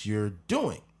that's what you're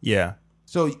doing. Yeah.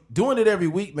 So doing it every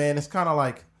week, man, it's kind of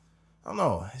like, I don't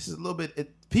know, it's just a little bit.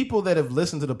 People that have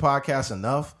listened to the podcast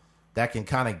enough that can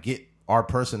kind of get our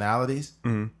personalities,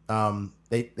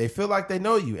 they feel like they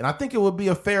know you, and I think it would be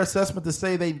a fair assessment to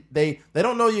say they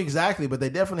don't know you exactly, but they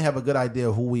definitely have a good idea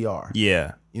of who we are.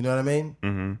 Yeah. You know what I mean?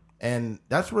 Mm-hmm. And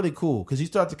that's really cool because you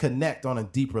start to connect on a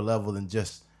deeper level than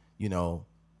just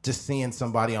seeing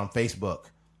somebody on Facebook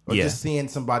or just seeing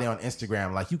somebody on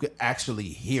Instagram. Like you could actually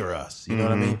hear us. You know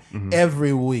what I mean?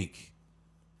 Every week.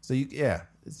 So it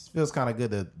feels kind of good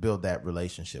to build that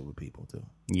relationship with people too.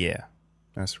 Yeah,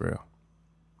 that's real.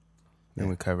 Then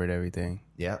we covered everything.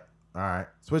 Yep. All right.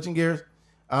 Switching gears.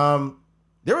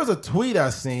 There was a tweet I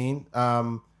seen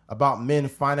about men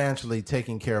financially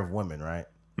taking care of women, right?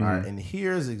 All right. And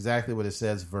here's exactly what it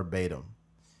says verbatim.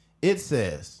 It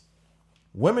says,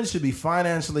 women should be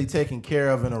financially taken care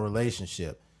of in a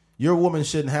relationship. Your woman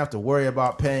shouldn't have to worry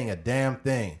about paying a damn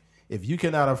thing. If you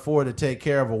cannot afford to take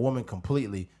care of a woman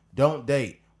completely, don't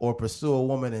date or pursue a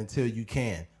woman until you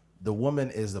can. The woman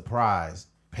is the prize.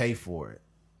 Pay for it.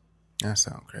 That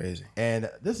sounds crazy. And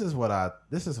this is what I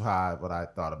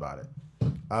thought about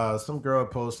it. Some girl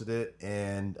posted it,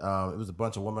 and it was a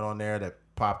bunch of women on there that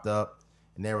popped up,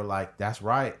 and they were like, "That's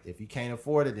right. If he can't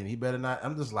afford it, then he better not."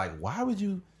 I'm just like, why would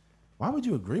you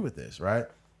agree with this, right?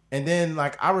 And then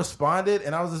like I responded,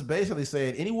 and I was just basically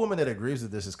saying, any woman that agrees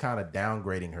with this is kind of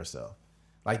downgrading herself.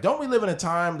 Like, don't we live in a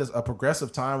time, there's a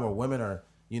progressive time where women are,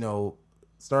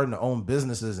 starting to own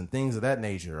businesses and things of that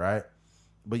nature, right?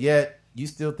 But yet you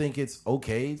still think it's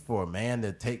okay for a man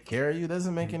to take care of you? It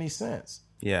doesn't make any sense.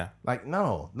 Yeah. Like,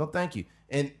 no, thank you.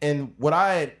 And what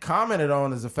I had commented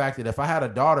on is the fact that if I had a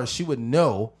daughter, she would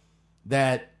know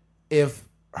that if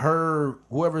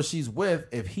whoever she's with,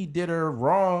 if he did her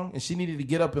wrong and she needed to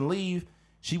get up and leave,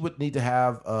 she would need to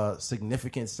have a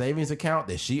significant savings account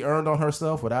that she earned on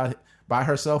herself by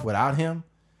herself without him.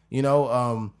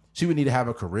 She would need to have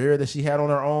a career that she had on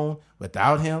her own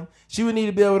without him. She would need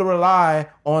to be able to rely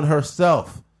on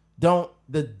herself.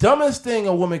 The dumbest thing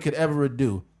a woman could ever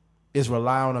do is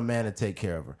rely on a man to take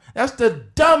care of her. That's the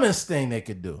dumbest thing they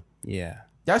could do. Yeah.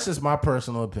 That's just my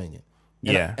personal opinion.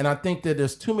 And I think that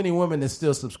there's too many women that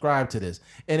still subscribe to this.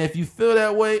 And if you feel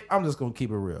that way, I'm just going to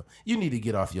keep it real. You need to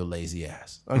get off your lazy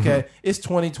ass. Okay? It's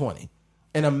 2020.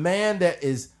 And a man that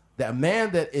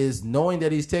is knowing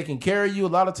that he's taking care of you, a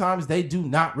lot of times they do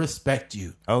not respect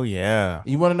you. Oh, yeah.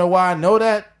 You want to know why I know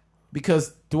that?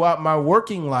 Because throughout my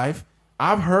working life,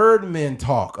 I've heard men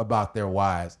talk about their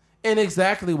wives and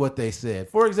exactly what they said.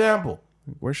 For example,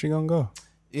 where's she gonna go?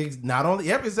 Not only,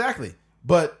 yep, exactly.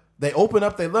 But they open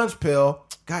up their lunch pail.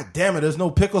 God damn it, there's no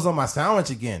pickles on my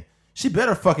sandwich again. She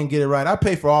better fucking get it right. I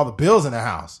pay for all the bills in the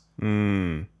house.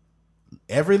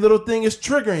 Every little thing is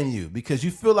triggering you because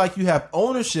you feel like you have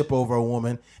ownership over a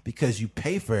woman because you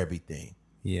pay for everything.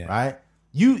 Yeah. Right?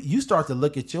 You start to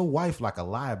look at your wife like a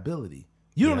liability.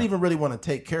 You don't even really want to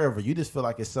take care of her. You just feel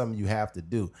like it's something you have to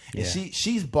do. And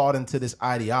she's bought into this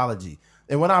ideology.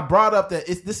 And when I brought up that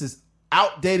this is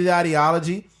outdated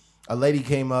ideology, a lady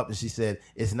came up and she said,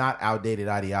 it's not outdated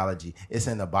ideology. It's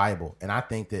in the Bible. And I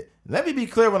think that, let me be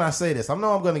clear when I say this. I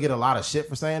know I'm going to get a lot of shit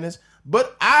for saying this,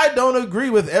 but I don't agree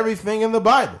with everything in the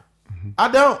Bible. I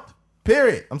don't.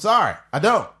 Period. I'm sorry. I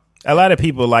don't. A lot of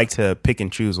people like to pick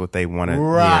and choose what they want to hear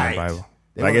in the Bible.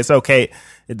 It's okay.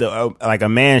 Like a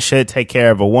man should take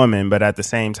care of a woman, but at the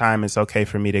same time, it's okay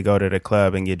for me to go to the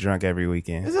club and get drunk every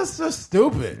weekend. It's just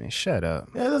stupid. Man, shut up.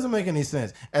 Yeah, it doesn't make any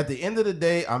sense. At the end of the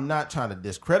day, I'm not trying to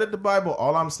discredit the Bible.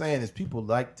 All I'm saying is people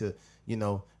like to,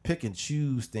 pick and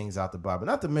choose things out the Bible.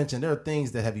 Not to mention there are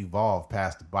things that have evolved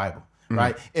past the Bible.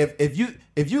 right? If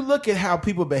you look at how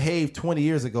people behaved 20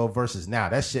 years ago versus now,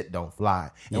 that shit don't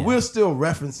fly. And we're still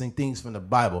referencing things from the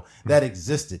Bible that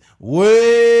existed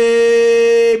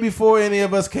way before any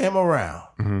of us came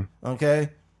around. Okay?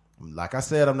 Like I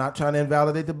said, I'm not trying to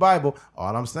invalidate the Bible.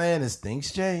 All I'm saying is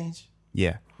things change.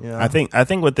 Yeah. You know? I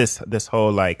think with this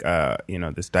whole like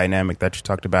this dynamic that you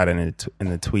talked about in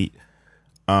the tweet,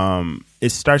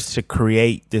 it starts to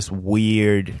create this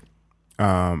weird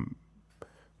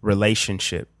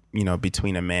relationship,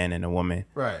 between a man and a woman.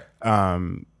 Right.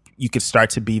 You could start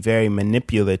to be very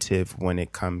manipulative when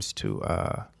it comes to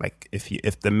like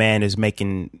if the man is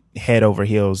making head over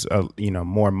heels,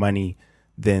 more money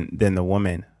than the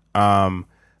woman.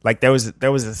 Like there was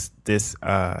this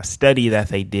study that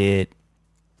they did,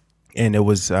 and it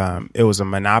was a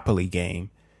Monopoly game,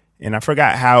 and I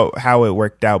forgot how it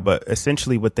worked out, but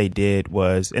essentially what they did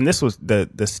was, and this was the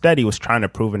study was trying to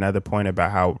prove another point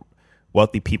about how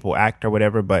wealthy people act or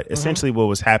whatever, but essentially what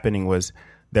was happening was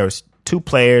there was two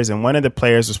players, and one of the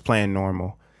players was playing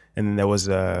normal, and then there was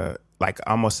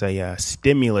almost a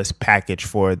stimulus package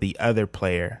for the other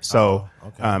player. So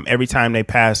every time they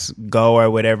pass go or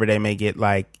whatever, they may get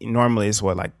normally it's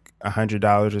like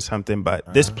 $100 or something,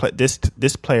 but this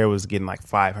player was getting like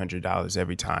 $500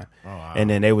 every time. And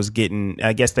then they was getting,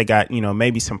 I guess they got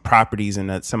maybe some properties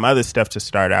and some other stuff to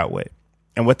start out with.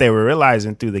 And what they were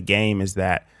realizing through the game is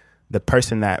that the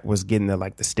person that was getting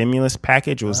the stimulus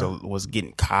package was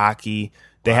getting cocky.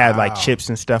 They had like chips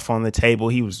and stuff on the table.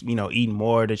 He was, eating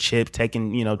more of the chips,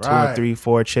 taking, 2 or 3,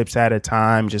 4 chips at a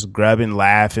time, just grubbing,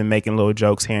 laughing, making little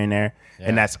jokes here and there. Yeah.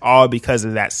 And that's all because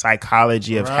of that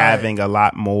psychology of having a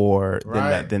lot more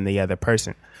than the other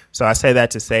person. So I say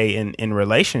that to say in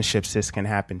relationships, this can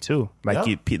happen too.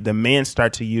 Like the men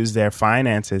start to use their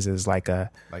finances as like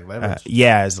leverage.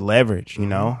 As leverage,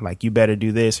 like you better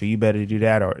do this or you better do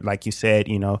that. Or like you said,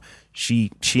 she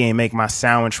ain't make my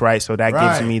sandwich right. So that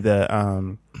gives me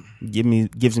the,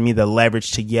 gives me the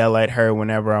leverage to yell at her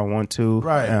whenever I want to.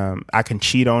 Right. I can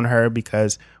cheat on her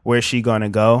because where's she going to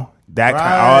go?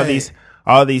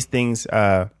 All these things,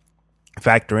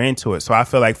 factor into it. So I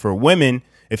feel like for women,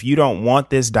 if you don't want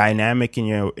this dynamic in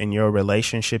your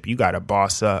relationship, you got to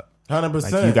boss up.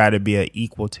 100%. Like you got to be an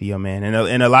equal to your man.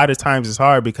 And a lot of times it's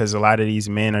hard because a lot of these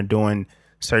men are doing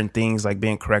certain things like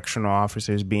being correctional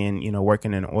officers, being,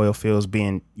 working in oil fields,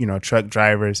 being, truck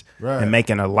drivers and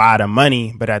making a lot of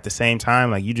money. But at the same time,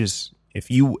 like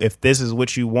if this is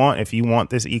what you want, if you want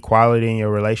this equality in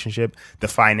your relationship, the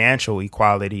financial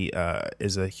equality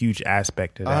is a huge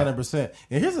aspect of that. 100%.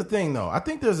 And here's the thing, though. I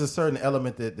think there's a certain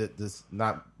element that's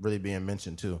not really being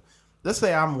mentioned too. Let's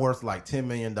say I'm worth like $10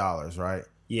 million, right?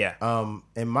 Yeah.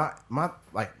 And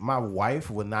my wife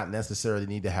would not necessarily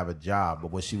need to have a job,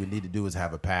 but what she would need to do is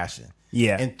have a passion.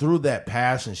 Yeah. And through that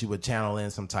passion, she would channel in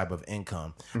some type of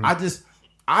income. Mm-hmm.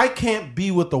 I can't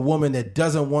be with a woman that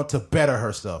doesn't want to better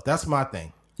herself. That's my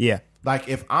thing. Yeah. Like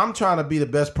if I'm trying to be the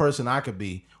best person I could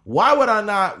be, why would I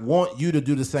not want you to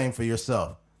do the same for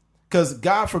yourself? Because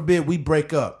God forbid we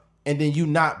break up and then you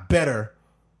not better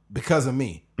because of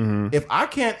me. Mm-hmm. If I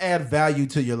can't add value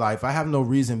to your life, I have no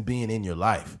reason being in your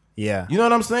life. Yeah. You know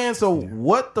what I'm saying? So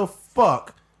what the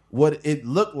fuck would it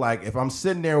look like if I'm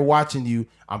sitting there watching you,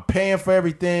 I'm paying for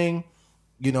everything,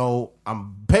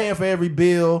 I'm paying for every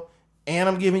bill, and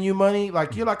I'm giving you money?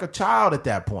 Like you're like a child at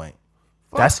that point.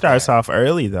 Fuck that starts off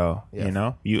early though.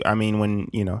 Yeah. When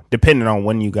depending on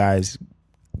when you guys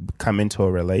come into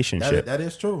a relationship. That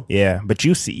is true. Yeah. But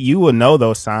you will know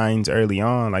those signs early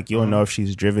on. Like you'll know if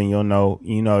she's driven, you'll know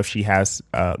if she has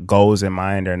goals in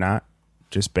mind or not,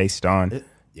 just based on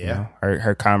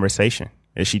her conversation.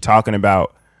 Is she talking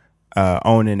about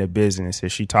owning a business?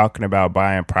 Is she talking about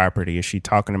buying property? Is she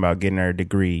talking about getting her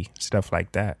degree? Stuff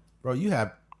like that. Bro,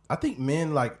 I think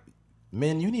men,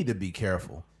 you need to be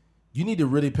careful. You need to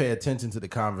really pay attention to the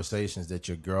conversations that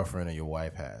your girlfriend or your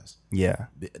wife has. Yeah.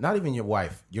 Not even your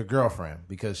wife, your girlfriend,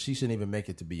 because she shouldn't even make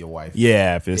it to be your wife.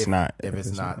 Yeah, if it's not. If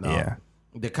it's not, no. Yeah.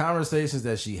 The conversations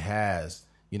that she has,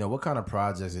 what kind of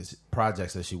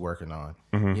projects is she working on?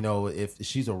 Mm-hmm. If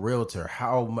she's a realtor,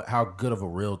 how good of a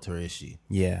realtor is she?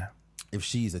 Yeah. If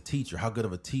she's a teacher, how good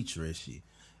of a teacher is she?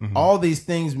 Mm-hmm. All these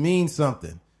things mean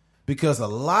something. Because a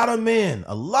lot of men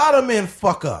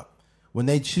fuck up when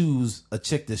they choose a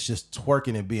chick that's just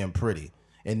twerking and being pretty.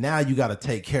 And now you got to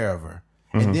take care of her.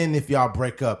 Mm-hmm. And then if y'all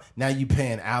break up, now you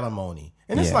paying alimony.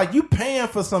 And it's like you paying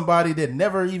for somebody that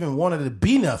never even wanted to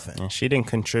be nothing. And she didn't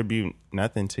contribute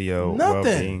nothing to your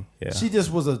well-being. Yeah. She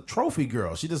just was a trophy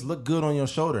girl. She just looked good on your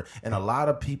shoulder. And a lot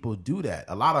of people do that.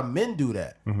 A lot of men do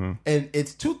that. And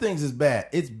it's two things is bad.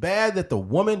 It's bad that the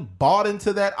woman bought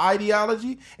into that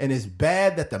ideology, and it's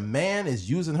bad that the man is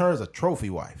using her as a trophy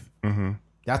wife.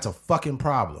 That's a fucking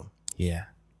problem. Yeah.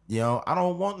 You know, I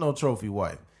don't want no trophy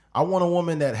wife. I want a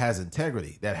woman that has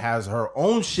integrity, that has her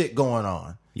own shit going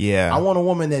on. Yeah. I want a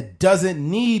woman that doesn't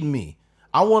need me.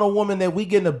 I want a woman that we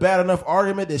get in a bad enough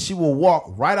argument that she will walk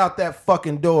right out that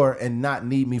fucking door and not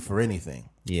need me for anything.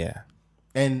 Yeah.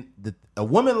 And a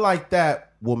woman like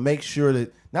that will make sure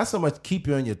that not so much keep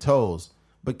you on your toes,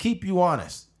 but keep you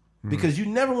honest. Because you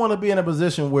never want to be in a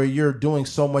position where you're doing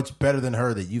so much better than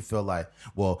her that you feel like,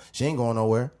 well, she ain't going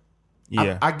nowhere.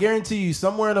 Yeah. I guarantee you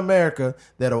somewhere in America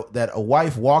that a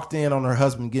wife walked in on her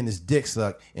husband getting his dick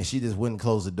sucked and she just wouldn't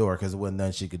close the door because there wasn't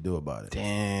nothing she could do about it.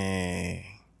 Dang.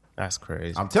 That's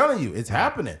crazy. I'm telling you, it's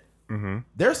happening.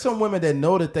 There's some women that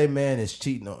know that their man is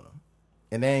cheating on them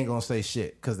and they ain't going to say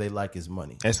shit because they like his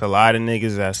money. It's a lot of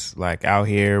niggas that's like out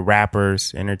here,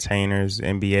 rappers, entertainers,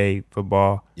 NBA,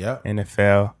 football,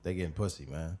 NFL. They getting pussy,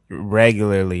 man.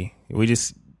 Regularly. We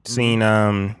just seen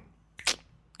Earl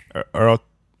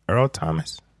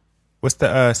Thomas. What's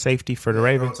the safety for the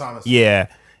Ravens? Earl Thomas. Yeah.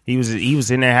 He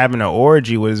was in there having an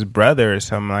orgy with his brother or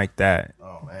something like that.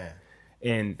 Oh man.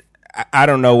 And I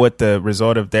don't know what the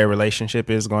result of their relationship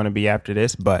is going to be after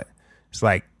this, but it's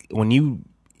like when you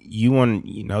want,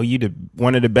 you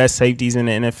one of the best safeties in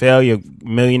the NFL, your $1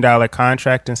 million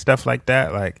contract and stuff like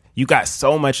that, like you got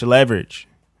so much leverage.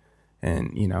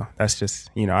 And, that's just,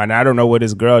 and I don't know what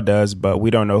his girl does, but we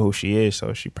don't know who she is.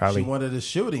 So she wanted to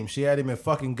shoot him. She had him at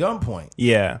fucking gunpoint.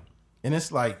 Yeah. And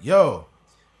it's like, yo,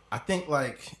 I think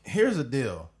like, here's the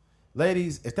deal.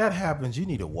 Ladies, if that happens, you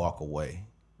need to walk away.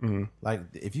 Like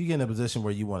if you get in a position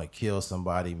where you want to kill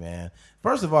somebody, man,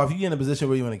 first of all, if you get in a position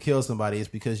where you want to kill somebody, it's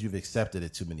because you've accepted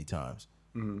it too many times.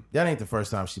 That ain't the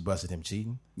first time she busted him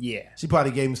cheating. Yeah. She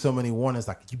probably gave him so many warnings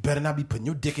like, you better not be putting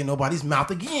your dick in nobody's mouth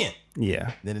again.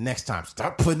 Yeah. Then the next time,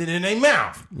 start putting it in their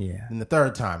mouth. Yeah. Then the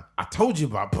third time, I told you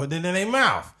about putting it in their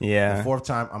mouth. Yeah. The fourth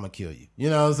time, I'm going to kill you.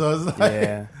 So it's like.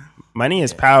 Yeah. Money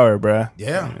is power, bruh.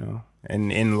 Yeah.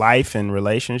 And in life and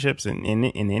relationships and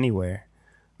in anywhere.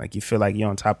 Like you feel like you're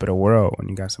on top of the world when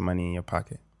you got some money in your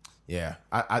pocket. Yeah.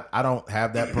 I don't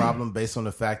have that problem based on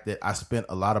the fact that I spent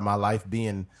a lot of my life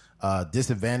being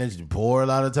disadvantaged and poor a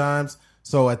lot of times.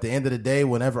 So at the end of the day,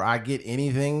 whenever I get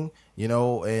anything,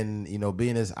 and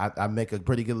being as I make a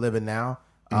pretty good living now,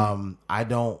 I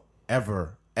don't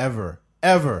ever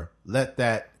let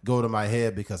that go to my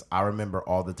head because I remember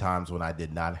all the times when I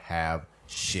did not have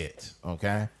shit.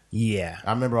 Okay. Yeah.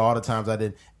 I remember all the times I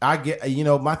did. My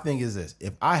thing is this.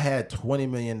 If I had $20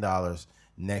 million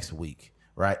next week,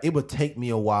 right, it would take me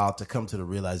a while to come to the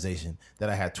realization that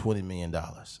I had $20 million.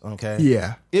 Okay.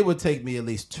 Yeah. It would take me at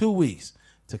least 2 weeks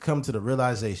to come to the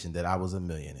realization that I was a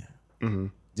millionaire.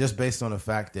 Just based on the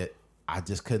fact that I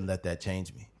just couldn't let that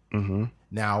change me.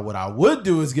 Now, what I would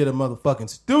do is get a motherfucking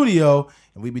studio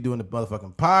and we'd be doing the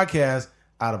motherfucking podcast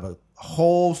out of a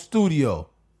whole studio.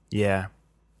 Yeah.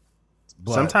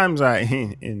 But sometimes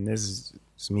and this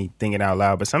is me thinking out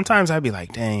loud, but sometimes I'd be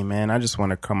like, dang, man, I just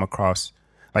want to come across,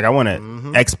 like I want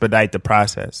to expedite the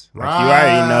process. Like you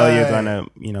already know you're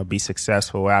going to, be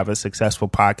successful, have a successful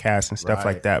podcast and stuff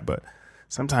like that. But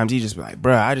sometimes you just be like,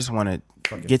 bro, I just want to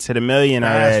get to the million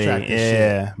already.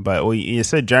 Yeah. Shit. But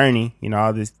it's a journey.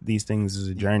 All these things is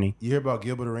a journey. You hear about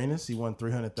Gilbert Arenas? He won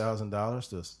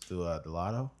 $300,000 to the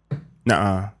lotto.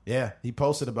 Nuh-uh. Yeah. He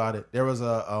posted about it. There was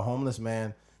a homeless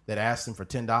man that asked him for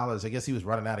 $10. I guess he was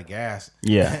running out of gas.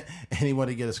 Yeah. And he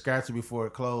wanted to get a scratcher before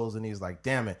it closed. And he was like,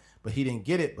 damn it. But he didn't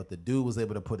get it. But the dude was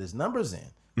able to put his numbers in.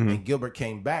 And Gilbert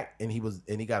came back and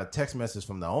he got a text message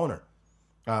from the owner.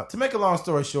 To make a long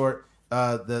story short,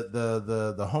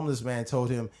 the homeless man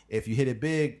told him, if you hit it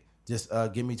big, just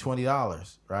give me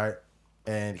 $20, right?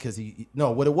 And because he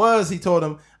told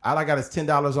him, all I got is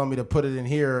 $10 on me to put it in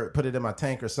here, put it in my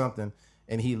tank or something.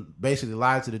 And he basically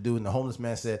lied to the dude. And the homeless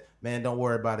man said, man, don't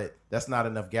worry about it. That's not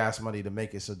enough gas money to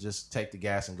make it. So just take the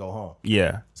gas and go home.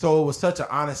 Yeah. So it was such an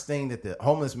honest thing that the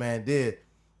homeless man did.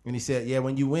 And he said, yeah,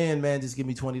 when you win, man, just give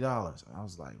me $20. And I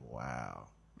was like, wow.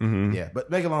 Yeah. But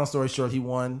make a long story short, he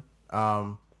won.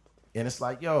 And it's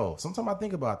like, yo, sometimes I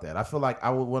think about that. I feel like I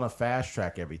would want to fast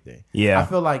track everything. Yeah. I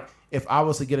feel like if I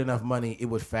was to get enough money, it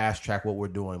would fast track what we're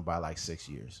doing by like 6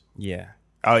 years. Yeah.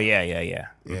 Oh, yeah. Yeah.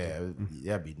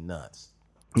 That'd be nuts.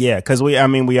 Yeah, because we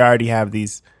already have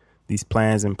these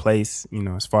plans in place,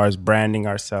 as far as branding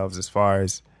ourselves, as far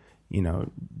as,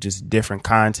 just different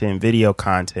content, video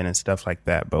content and stuff like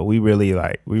that. But we really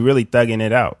thugging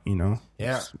it out,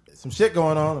 Yeah, some shit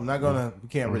going on. We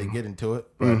can't really get into it,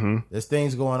 but there's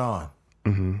things going on.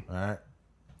 All right.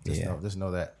 Just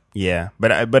know that. Yeah.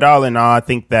 But all in all, I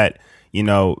think that,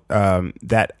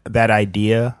 that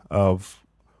idea of,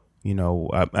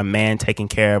 a man taking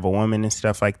care of a woman and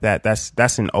stuff like that,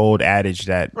 that's an old adage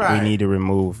that we need to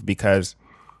remove, because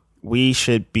we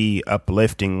should be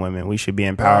uplifting women. We should be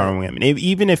empowering women.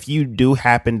 Even if you do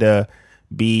happen to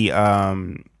be,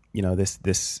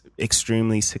 this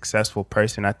extremely successful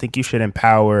person, I think you should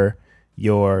empower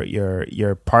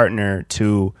your partner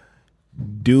to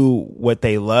do what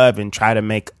they love and try to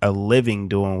make a living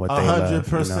doing what they love.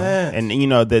 100%.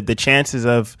 And the chances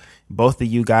of both of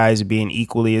you guys being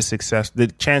equally as successful, the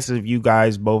chances of you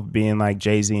guys both being like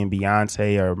Jay-Z and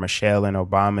Beyonce or Michelle and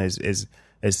Obama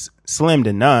is slim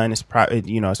to none. It's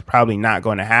probably not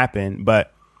going to happen.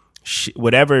 But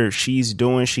whatever she's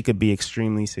doing, she could be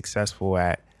extremely successful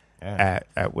at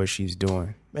what she's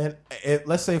doing. Man,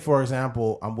 let's say for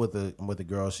example, I'm with a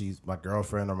girl. She's my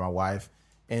girlfriend or my wife,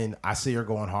 and I see her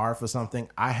going hard for something.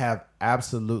 I have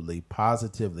absolutely,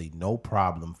 positively no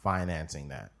problem financing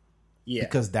that. Yeah,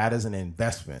 because that is an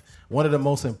investment. One of the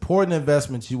most important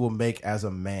investments you will make as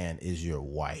a man is your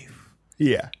wife.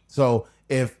 Yeah. So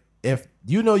if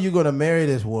you're going to marry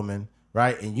this woman,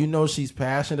 right, and she's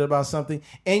passionate about something,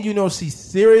 and she's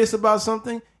serious about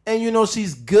something, and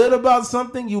she's good about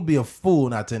something, you'll be a fool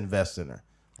not to invest in her.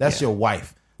 That's your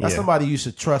wife. That's somebody you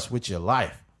should trust with your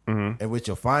life and with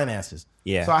your finances.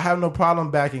 Yeah. So I have no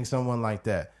problem backing someone like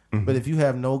that. But if you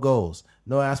have no goals,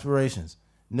 no aspirations,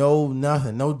 no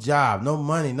nothing, no job, no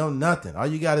money, no nothing, all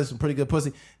you got is some pretty good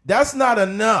pussy, that's not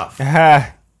enough.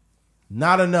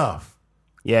 Not enough.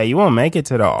 Yeah, you won't make it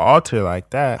to the altar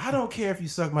like that. I don't care if you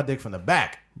suck my dick from the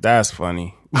back. That's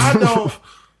funny.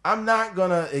 I'm not going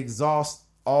to exhaust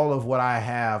all of what I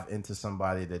have into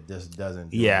somebody that just doesn't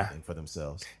do anything for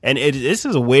themselves. And this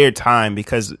is a weird time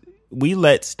because we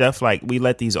let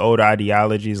these old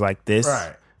ideologies like this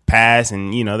pass.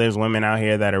 And, there's women out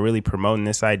here that are really promoting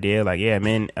this idea. Like, yeah,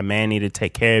 a man need to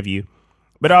take care of you.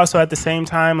 But also at the same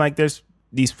time, like there's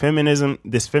this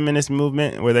feminist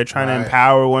movement where they're trying to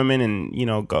empower women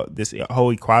and, go this whole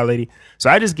equality. So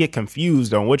I just get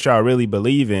confused on what y'all really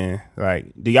believe in. Like,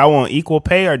 do y'all want equal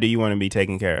pay or do you want to be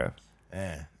taken care of?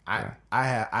 Man,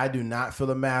 I do not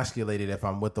feel emasculated if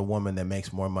I'm with a woman that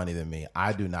makes more money than me.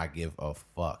 I do not give a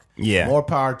fuck. Yeah. More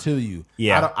power to you.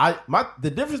 Yeah.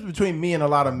 The difference between me and a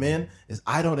lot of men is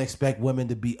I don't expect women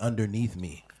to be underneath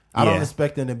me. I don't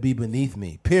expect them to be beneath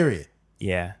me. Period.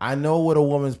 Yeah. I know what a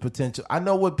woman's potential. I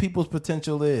know what people's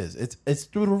potential is. It's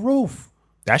through the roof.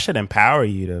 That should empower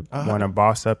you to want to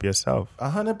boss up yourself.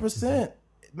 100%.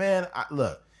 Man,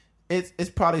 look. It's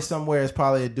probably somewhere. It's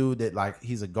probably a dude that like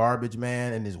he's a garbage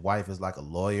man and his wife is like a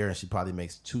lawyer and she probably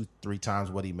makes 2-3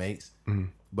 times what he makes,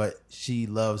 but she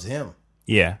loves him.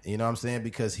 Yeah, you know what I'm saying,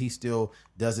 because he still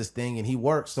does his thing and he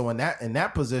works. So in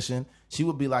that position, she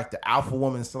would be like the alpha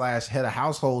woman / head of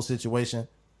household situation.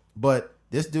 But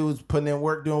this dude's putting in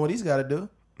work doing what he's got to do.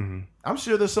 I'm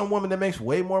sure there's some woman that makes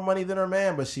way more money than her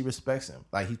man, but she respects him.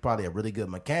 Like he's probably a really good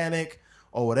mechanic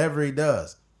or whatever he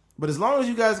does. But as long as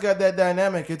you guys got that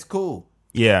dynamic, it's cool.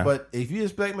 Yeah. But if you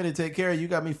expect me to take care of you,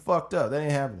 got me fucked up. That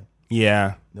ain't happening.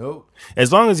 Yeah. Nope.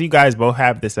 As long as you guys both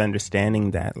have this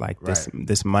understanding that like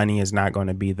this money is not going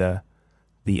to be the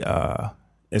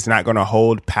it's not going to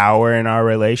hold power in our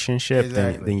relationship,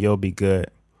 then you'll be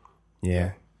good.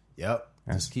 Yeah. Yep.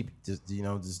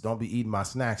 Just don't be eating my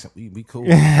snacks. We cool.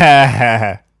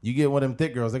 You get one of them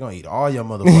thick girls, they're gonna eat all your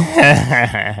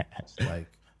motherfuckers. It's like,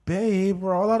 babe,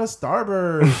 we're all out of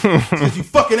Starburst. Because you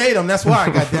fucking ate them. That's why,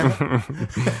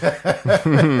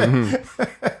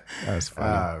 goddammit. That's funny.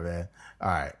 Oh, man.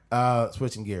 All right.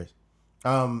 Switching gears.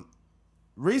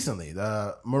 Recently,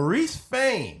 Maurice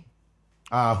Fain,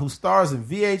 who stars in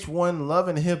VH1 Love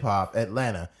and Hip Hop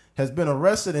Atlanta, has been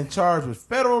arrested and charged with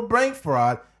federal bank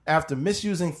fraud after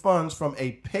misusing funds from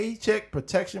a Paycheck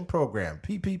Protection Program,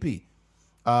 PPP.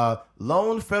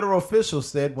 Lone federal officials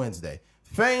said Wednesday.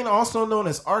 Fain, also known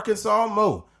as Arkansas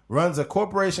Mo, runs a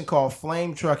corporation called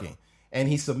Flame Trucking, and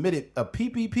he submitted a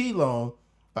PPP loan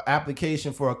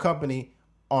application for a company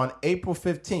on April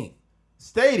 15th,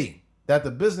 stating that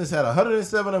the business had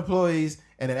 107 employees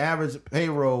and an average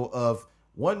payroll of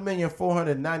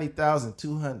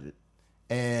 $1,490,200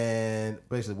 and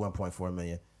basically $1.4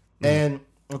 million. And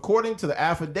according to the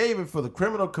affidavit for the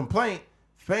criminal complaint,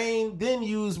 Fain then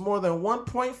used more than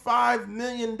 $1.5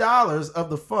 million of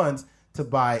the funds to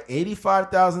buy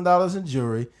 $85,000 in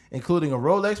jewelry, including a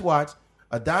Rolex watch,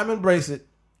 a diamond bracelet,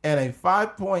 and a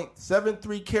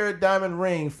 5.73 carat diamond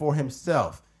ring for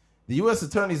himself. The U.S.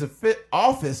 Attorney's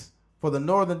Office for the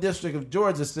Northern District of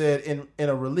Georgia said in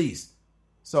a release.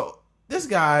 So this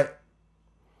guy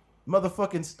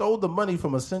motherfucking stole the money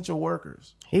from essential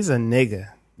workers. He's a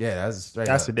nigga. Yeah, that's straight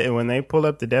That's up. when they pull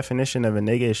up the definition of a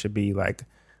nigga, it should be like,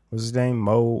 what's his name?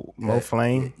 Mo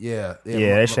Flame? Yeah,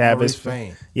 they should have Maurice his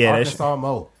Fame. Yeah, Arkansas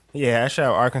Mo. Yeah, I should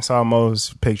have Arkansas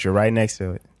Mo's picture right next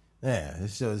to it. Yeah,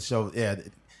 it shows. Yeah,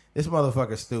 this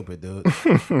motherfucker's stupid, dude.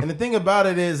 And the thing about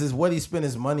it is what he spent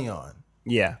his money on.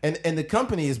 Yeah. And the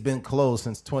company has been closed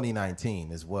since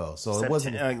 2019 as well. So it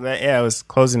wasn't. Yeah, it was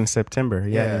closing in September.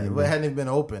 Yeah, it hadn't even been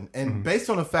open. And based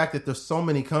on the fact that there's so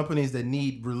many companies that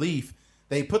need relief,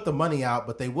 they put the money out,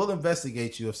 but they will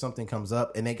investigate you if something comes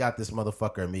up. And they got this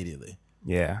motherfucker immediately.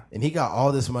 Yeah. And he got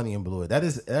all this money and blew it. That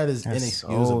is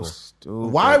inexcusable. So stupid.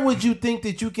 Why would you think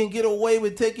that you can get away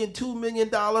with taking $2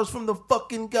 million from the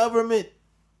fucking government?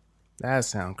 That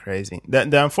sounds crazy.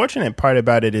 The unfortunate part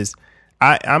about it is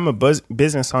I'm a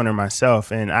business owner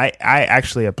myself, and I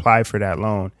actually applied for that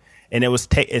loan. And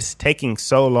it's taking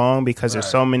so long because there's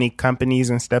so many companies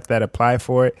and stuff that apply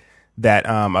for it that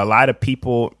a lot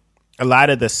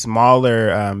of the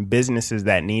smaller businesses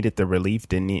that needed the relief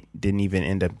didn't even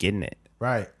end up getting it.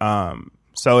 Right.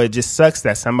 So it just sucks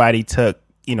that somebody took,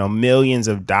 millions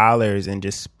of dollars and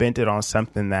just spent it on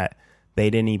something that they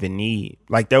didn't even need.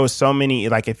 Like there was so many,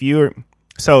 like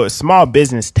so a small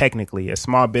business, technically a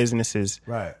small business is,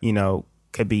 right.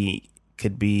 Could be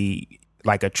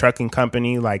like a trucking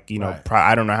company, like, right.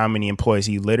 I don't know how many employees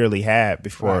he literally had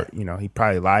before, right. He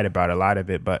probably lied about a lot of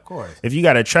it. But if you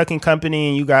got a trucking company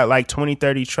and you got like 20,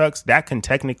 30 trucks, that can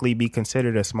technically be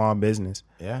considered a small business.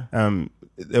 Yeah.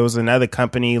 There was another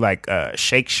company like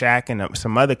Shake Shack and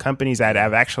some other companies that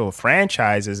have actual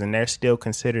franchises, and they're still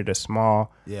considered a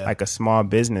small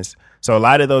business. So a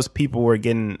lot of those people were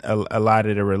getting a lot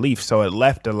of the relief. So it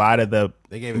left a lot of the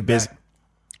they gave it back.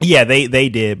 Yeah, they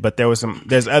did, but there's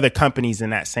other companies in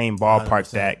that same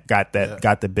ballpark 100%. That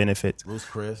got the benefits. Bruce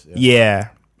Chris. Yeah.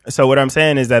 So what I'm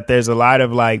saying is that there's a lot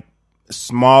of like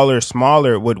smaller,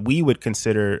 what we would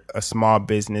consider a small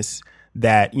business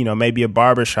that, maybe a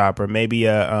barbershop or maybe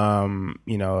a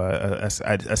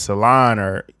salon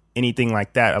or anything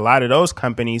like that. A lot of those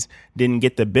companies didn't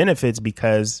get the benefits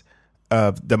because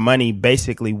of the money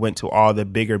basically went to all the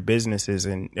bigger businesses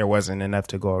and there wasn't enough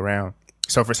to go around.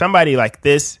 So for somebody like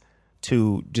this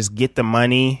to just get the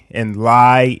money and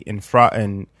lie and fraud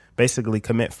and basically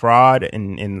commit fraud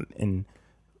and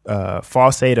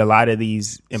falsate a lot of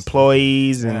these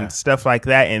employees and stuff like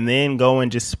that, and then go and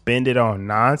just spend it on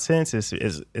nonsense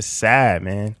is sad,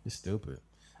 man. It's stupid.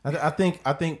 I think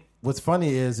what's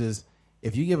funny is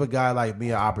if you give a guy like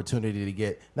me an opportunity to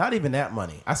get not even that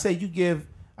money, I say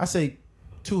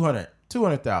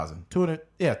 200,000.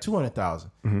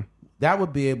 Mm-hmm. That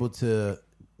would be able to,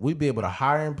 we'd be able to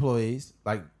hire employees,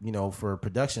 like, for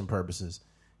production purposes,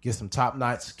 get some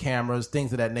top-notch cameras,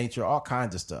 things of that nature, all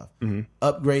kinds of stuff. Mm-hmm.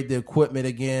 Upgrade the equipment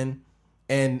again.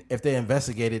 And if they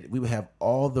investigated, we would have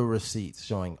all the receipts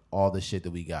showing all the shit that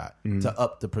we got to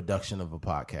up the production of a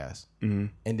podcast. Mm-hmm.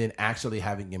 And then actually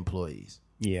having employees.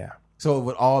 Yeah. So it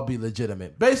would all be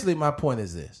legitimate. Basically, my point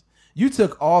is this. You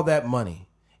took all that money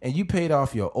and you paid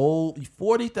off your old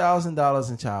 $40,000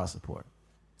 in child support.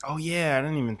 Oh yeah, I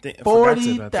didn't even think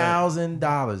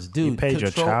 $40,000, dude. You paid your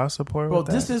child support, bro. With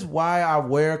that? This is why I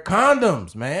wear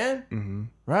condoms, man. Mm-hmm.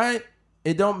 Right?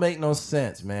 It don't make no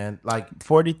sense, man. Like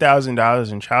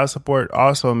 $40,000 in child support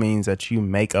also means that you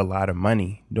make a lot of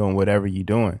money doing whatever you're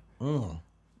doing.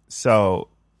 So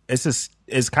it's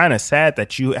kind of sad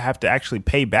that you have to actually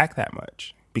pay back that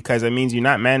much because it means you're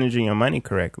not managing your money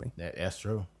correctly. That's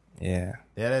true. Yeah,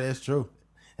 that is true.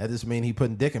 That just means he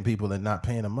putting dick in people and not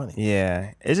paying them money.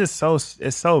 Yeah, it's just so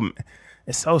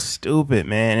stupid,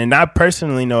 man. And I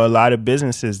personally know a lot of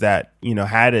businesses that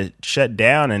had to shut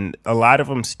down, and a lot of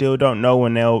them still don't know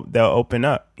when they'll open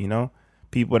up.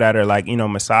 People that are like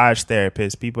massage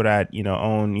therapists, people that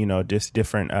own just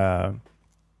different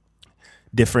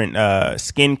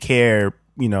skincare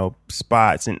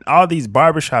spots and all these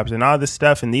barbershops and all this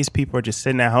stuff, and these people are just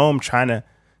sitting at home trying to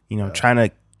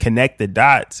connect the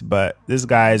dots, but this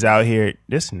guy is out here.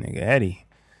 This nigga Eddie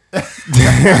got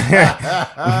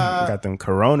them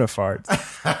Corona farts.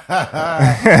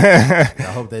 I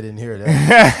hope they didn't hear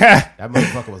that. That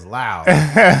motherfucker was loud,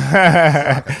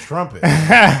 like a trumpet.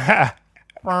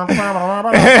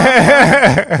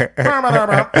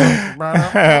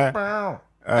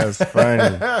 That's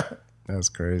funny. That's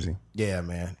crazy. Yeah,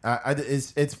 man.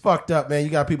 It's fucked up, man. You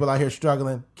got people out here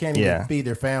struggling, can't even feed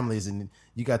their families, and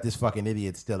you got this fucking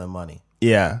idiot stealing money.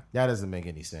 Yeah. That doesn't make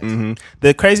any sense. Mm-hmm.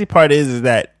 The crazy part is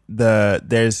that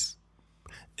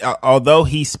although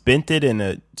he spent it in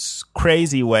a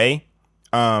crazy way,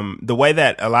 the way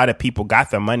that a lot of people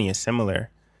got their money is similar.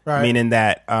 Right. Meaning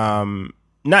that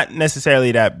not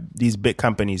necessarily that these big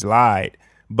companies lied,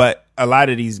 but a lot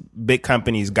of these big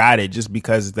companies got it just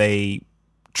because they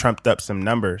trumped up some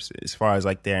numbers as far as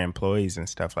like their employees and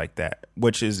stuff like that,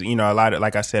 which is, a lot of,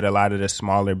 like I said, a lot of the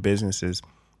smaller businesses,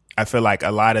 I feel like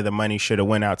a lot of the money should have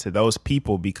went out to those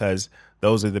people because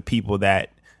those are the people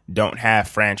that don't have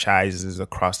franchises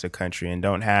across the country and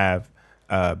don't have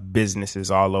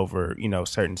businesses all over,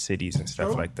 certain cities and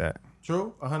stuff like that.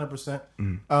 True, 100%.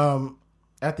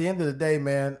 At the end of the day,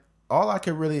 man, all I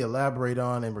can really elaborate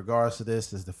on in regards to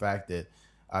this is the fact that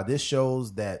this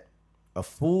shows that a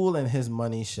fool and his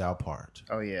money shall part.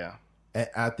 Oh, yeah. And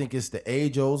I think it's the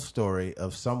age-old story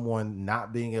of someone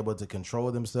not being able to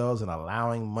control themselves and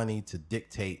allowing money to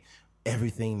dictate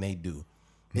everything they do.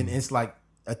 And it's like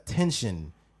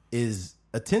attention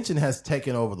has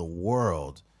taken over the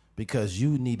world because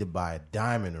you need to buy a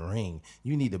diamond ring.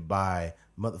 You need to buy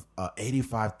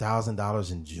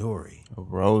 $85,000 in jewelry.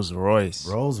 Rolls Royce.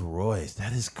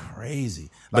 That is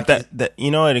crazy. But that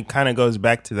it kind of goes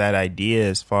back to that idea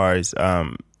as far as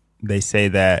they say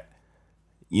that,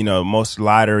 most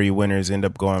lottery winners end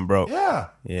up going broke. Yeah.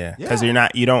 Because you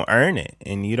don't earn it.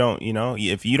 And you don't,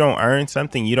 if you don't earn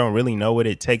something, you don't really know what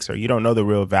it takes or you don't know the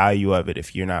real value of it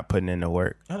if you're not putting in the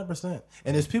work. 100%.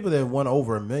 And there's people that have won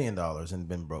over $1 million and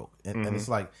been broke. And it's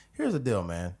like, here's the deal,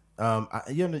 man.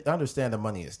 You understand the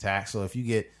money is taxed. So if you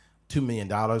get $2 million,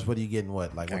 what are you getting?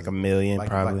 Like $1 million,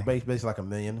 probably. Basically like $1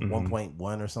 million,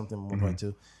 1.1 or something,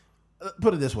 1.2.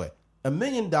 Put it this way. $1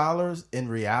 million in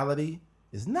reality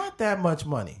is not that much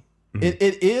money.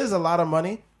 It is a lot of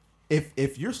money.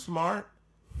 If you're smart,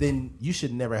 then you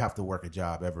should never have to work a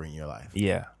job ever in your life.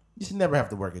 Yeah. You should never have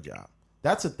to work a job.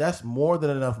 That's more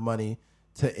than enough money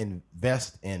to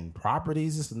invest in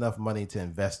properties. It's enough money to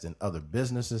invest in other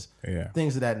businesses,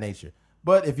 things of that nature.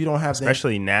 But if you don't have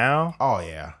especially now,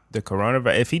 the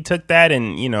coronavirus, if he took that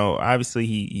and, obviously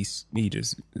he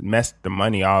just messed the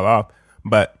money all off.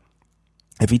 But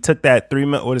if he took that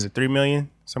 $3 million?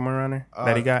 Somewhere around there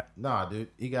that he got? Nah, dude.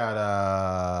 He got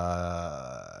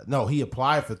no, he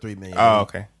applied for $3 million. Oh,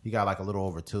 okay. He got like a little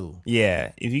over $2 million.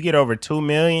 Yeah. If you get over $2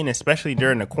 million, especially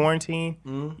during the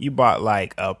quarantine, you bought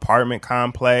like an apartment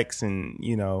complex and,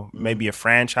 maybe a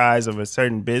franchise of a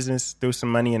certain business, threw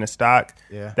some money in a stock.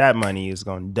 Yeah. That money is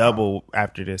going to double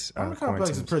after this Apartment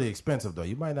complex is pretty expensive though.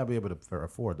 You might not be able to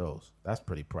afford those. That's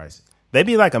pretty pricey. They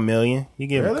be like $1 million. You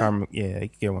get really? You can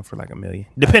get one for like $1 million,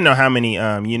 depending on how many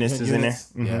units is in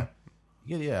there.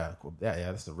 Yeah.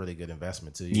 That's a really good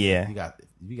investment too. You got.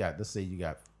 Let's say you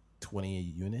got 20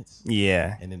 units.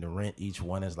 Yeah, and then the rent each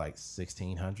one is like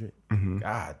 $1,600.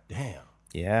 God damn.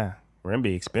 Yeah, rent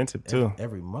be expensive too.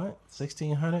 Every month,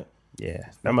 $1,600. Yeah,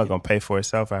 that must gonna pay for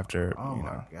itself after. Oh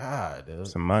my god, dude.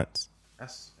 Some months.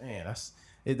 That's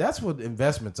what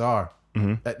investments are.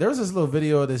 There was this little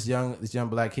video of this young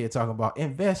black kid talking about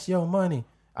invest your money.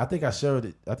 I think I showed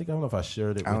it. I don't know if I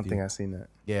shared it. I don't think I've seen that.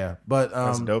 Yeah, but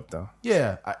that's dope though.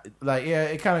 Yeah,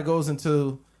 it kind of goes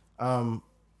into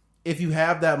if you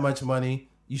have that much money,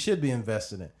 you should be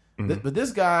investing it. But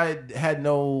this guy had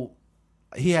no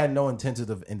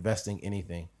intention of investing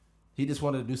anything. He just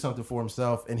wanted to do something for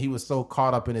himself, and he was so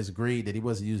caught up in his greed that he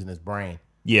wasn't using his brain.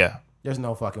 Yeah, there's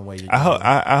no fucking way.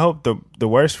 I hope the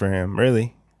worst for him.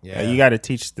 Really. Yeah, you got to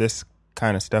teach this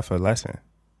kind of stuff a lesson.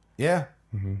 Yeah,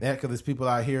 yeah, because there's people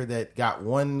out here that got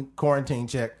one quarantine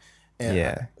check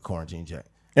and quarantine check,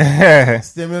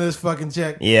 stimulus fucking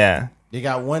check. Yeah, they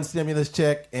got one stimulus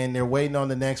check and they're waiting on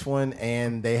the next one,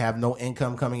 and they have no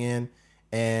income coming in,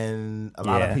 and a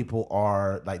lot of people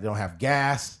are like they don't have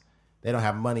gas, they don't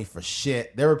have money for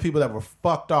shit. There were people that were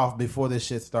fucked off before this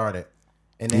shit started,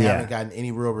 and they haven't gotten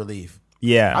any real relief.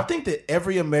 Yeah, I think that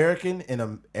every American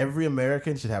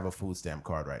should have a food stamp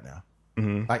card right now.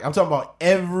 Like I'm talking about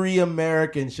every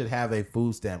American should have a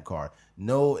food stamp card.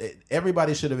 No,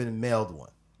 everybody should have been mailed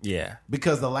one. Yeah,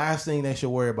 because the last thing they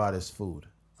should worry about is food.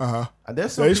 They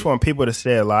just want people to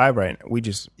stay alive right now. We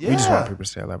just want people to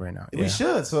stay alive right now. We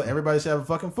should. So everybody should have a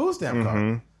fucking food stamp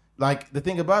card. Like the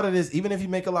thing about it is, even if you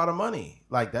make a lot of money,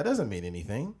 like that doesn't mean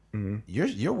anything.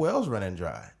 Your well's running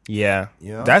dry. Yeah,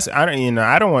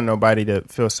 I don't want nobody to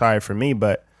feel sorry for me.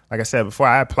 But like I said before,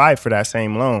 I applied for that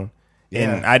same loan,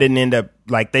 and I didn't end up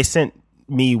like they sent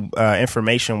me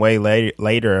information way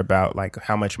later about like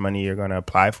how much money you're going to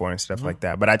apply for and stuff like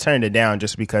that. But I turned it down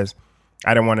just because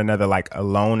I didn't want another like a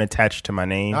loan attached to my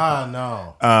name.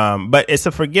 No. But it's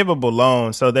a forgivable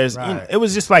loan, so there's it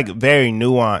was just like very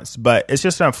nuanced. But it's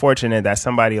just unfortunate that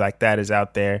somebody like that is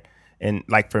out there. And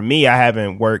like for me, I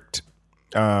haven't worked.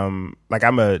 Like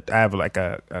I have like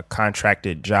a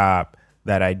contracted job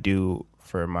that I do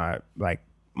for my like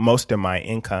most of my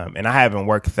income, and I haven't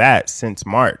worked that since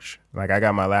March. Like I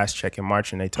got my last check in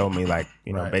March, and they told me like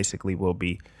basically we'll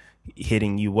be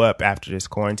hitting you up after this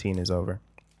quarantine is over.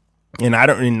 And I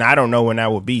don't know when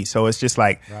that will be. So it's just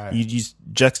like you just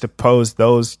juxtapose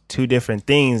those two different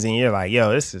things, and you're like,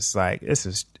 yo, this is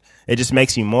it just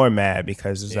makes you more mad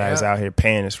because this guy's out here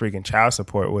paying his freaking child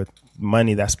support with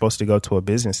money that's supposed to go to a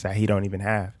business that he don't even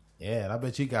have. Yeah, and I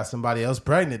bet you got somebody else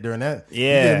pregnant during that.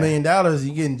 Yeah. You get $1 million,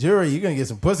 you getting jury, you're going to get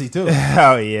some pussy too.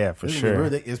 Oh, yeah, for sure.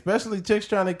 Especially chicks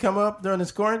trying to come up during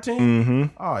this quarantine. Mm-hmm.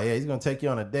 Oh, yeah, he's going to take you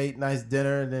on a date, nice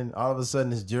dinner, and then all of a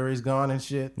sudden his jury's gone and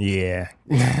shit. Yeah.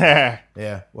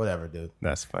 Yeah, whatever, dude.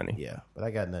 That's funny. Yeah, but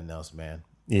I got nothing else, man.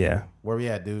 Yeah. Where we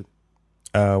at, dude?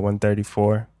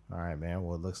 134. All right, man.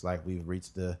 Well, it looks like we've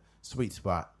reached the sweet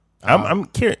spot. I'm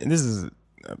curious. This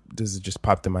is just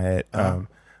popped in my head.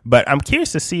 But I'm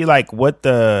curious to see like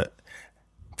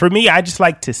for me, I just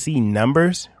like to see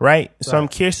numbers, right? So I'm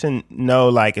curious to know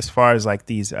like as far as like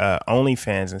these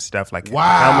OnlyFans and stuff, like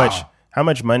how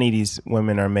much money these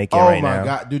women are making right now. Oh my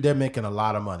God, dude, they're making a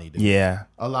lot of money, dude. Yeah.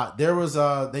 A lot. There was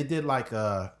they did like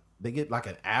they get like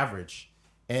an average,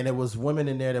 and it was women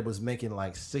in there that was making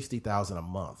like $60,000 a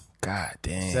month. God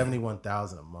damn.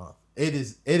 $71,000 a month. It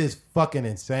is fucking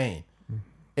insane.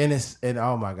 And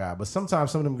oh my God. But sometimes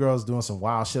some of them girls doing some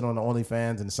wild shit on the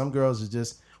OnlyFans, and some girls are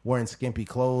just wearing skimpy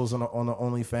clothes on the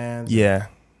OnlyFans. Yeah.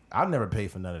 I'd never pay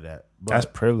for none of that. But that's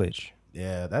privilege.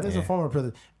 Yeah, that is a form of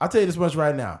privilege. I'll tell you this much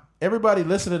right now. Everybody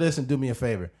listen to this and do me a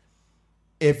favor.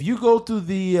 If you go through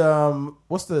the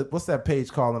what's that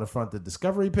page called on the front? The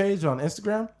discovery page on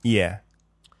Instagram? Yeah.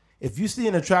 If you see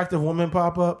an attractive woman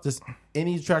pop up, just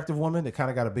any attractive woman that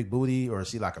kind of got a big booty, or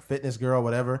she like a fitness girl,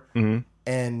 whatever,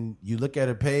 and you look at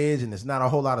her page and it's not a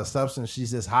whole lot of substance,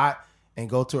 she's just hot, and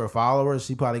go to her followers,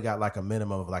 she probably got like a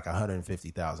minimum of like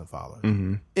 150,000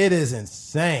 followers. It is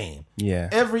insane. Yeah.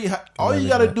 All you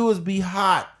got to do is be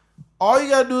hot. All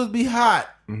you got to do is be hot,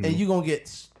 and you're going to get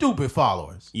stupid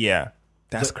followers. Yeah.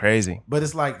 That's crazy. But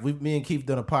it's like me and Keith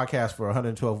done a podcast for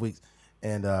 112 weeks,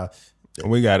 and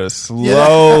we got to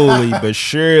slowly but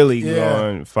surely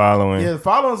going following. Yeah, the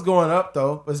following's going up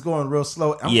though, but it's going real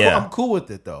slow. I'm cool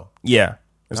with it though. Yeah,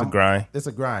 it's a grind. It's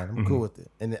a grind. I'm cool with it,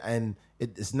 and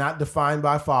it's not defined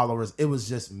by followers. It was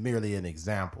just merely an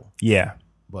example. Yeah,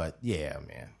 but yeah,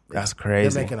 man, that's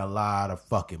crazy. They're making a lot of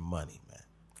fucking money, man.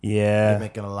 Yeah, they're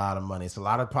making a lot of money. It's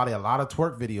probably a lot of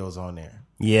twerk videos on there.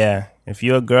 Yeah, if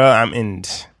you're a girl,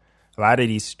 a lot of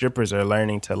these strippers are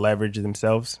learning to leverage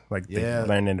themselves, like they're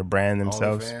learning to brand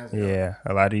themselves. OnlyFans,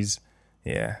 a lot of these,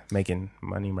 making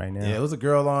money right now. Yeah, it was a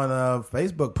girl on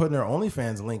Facebook putting her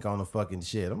OnlyFans link on the fucking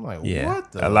shit. I'm like,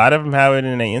 what? A lot of them have it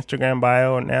in their Instagram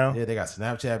bio now. Yeah, they got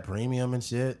Snapchat Premium and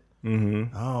shit.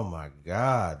 Oh my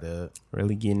God, dude,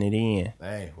 really getting it in.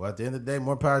 Hey, well, at the end of the day,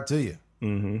 more power to you.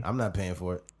 I'm not paying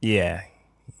for it. Yeah,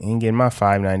 ain't getting my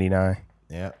 $5.99.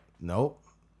 Yeah, nope.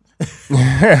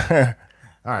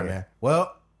 All right, man.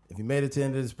 Well, if you made it to the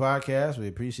end of this podcast, we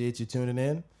appreciate you tuning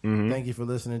in. Thank you for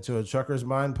listening to a Trucker's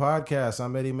Mind podcast.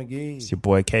 I'm Eddie McGee. It's your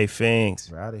boy K Fings.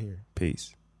 We're out of here.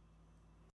 Peace.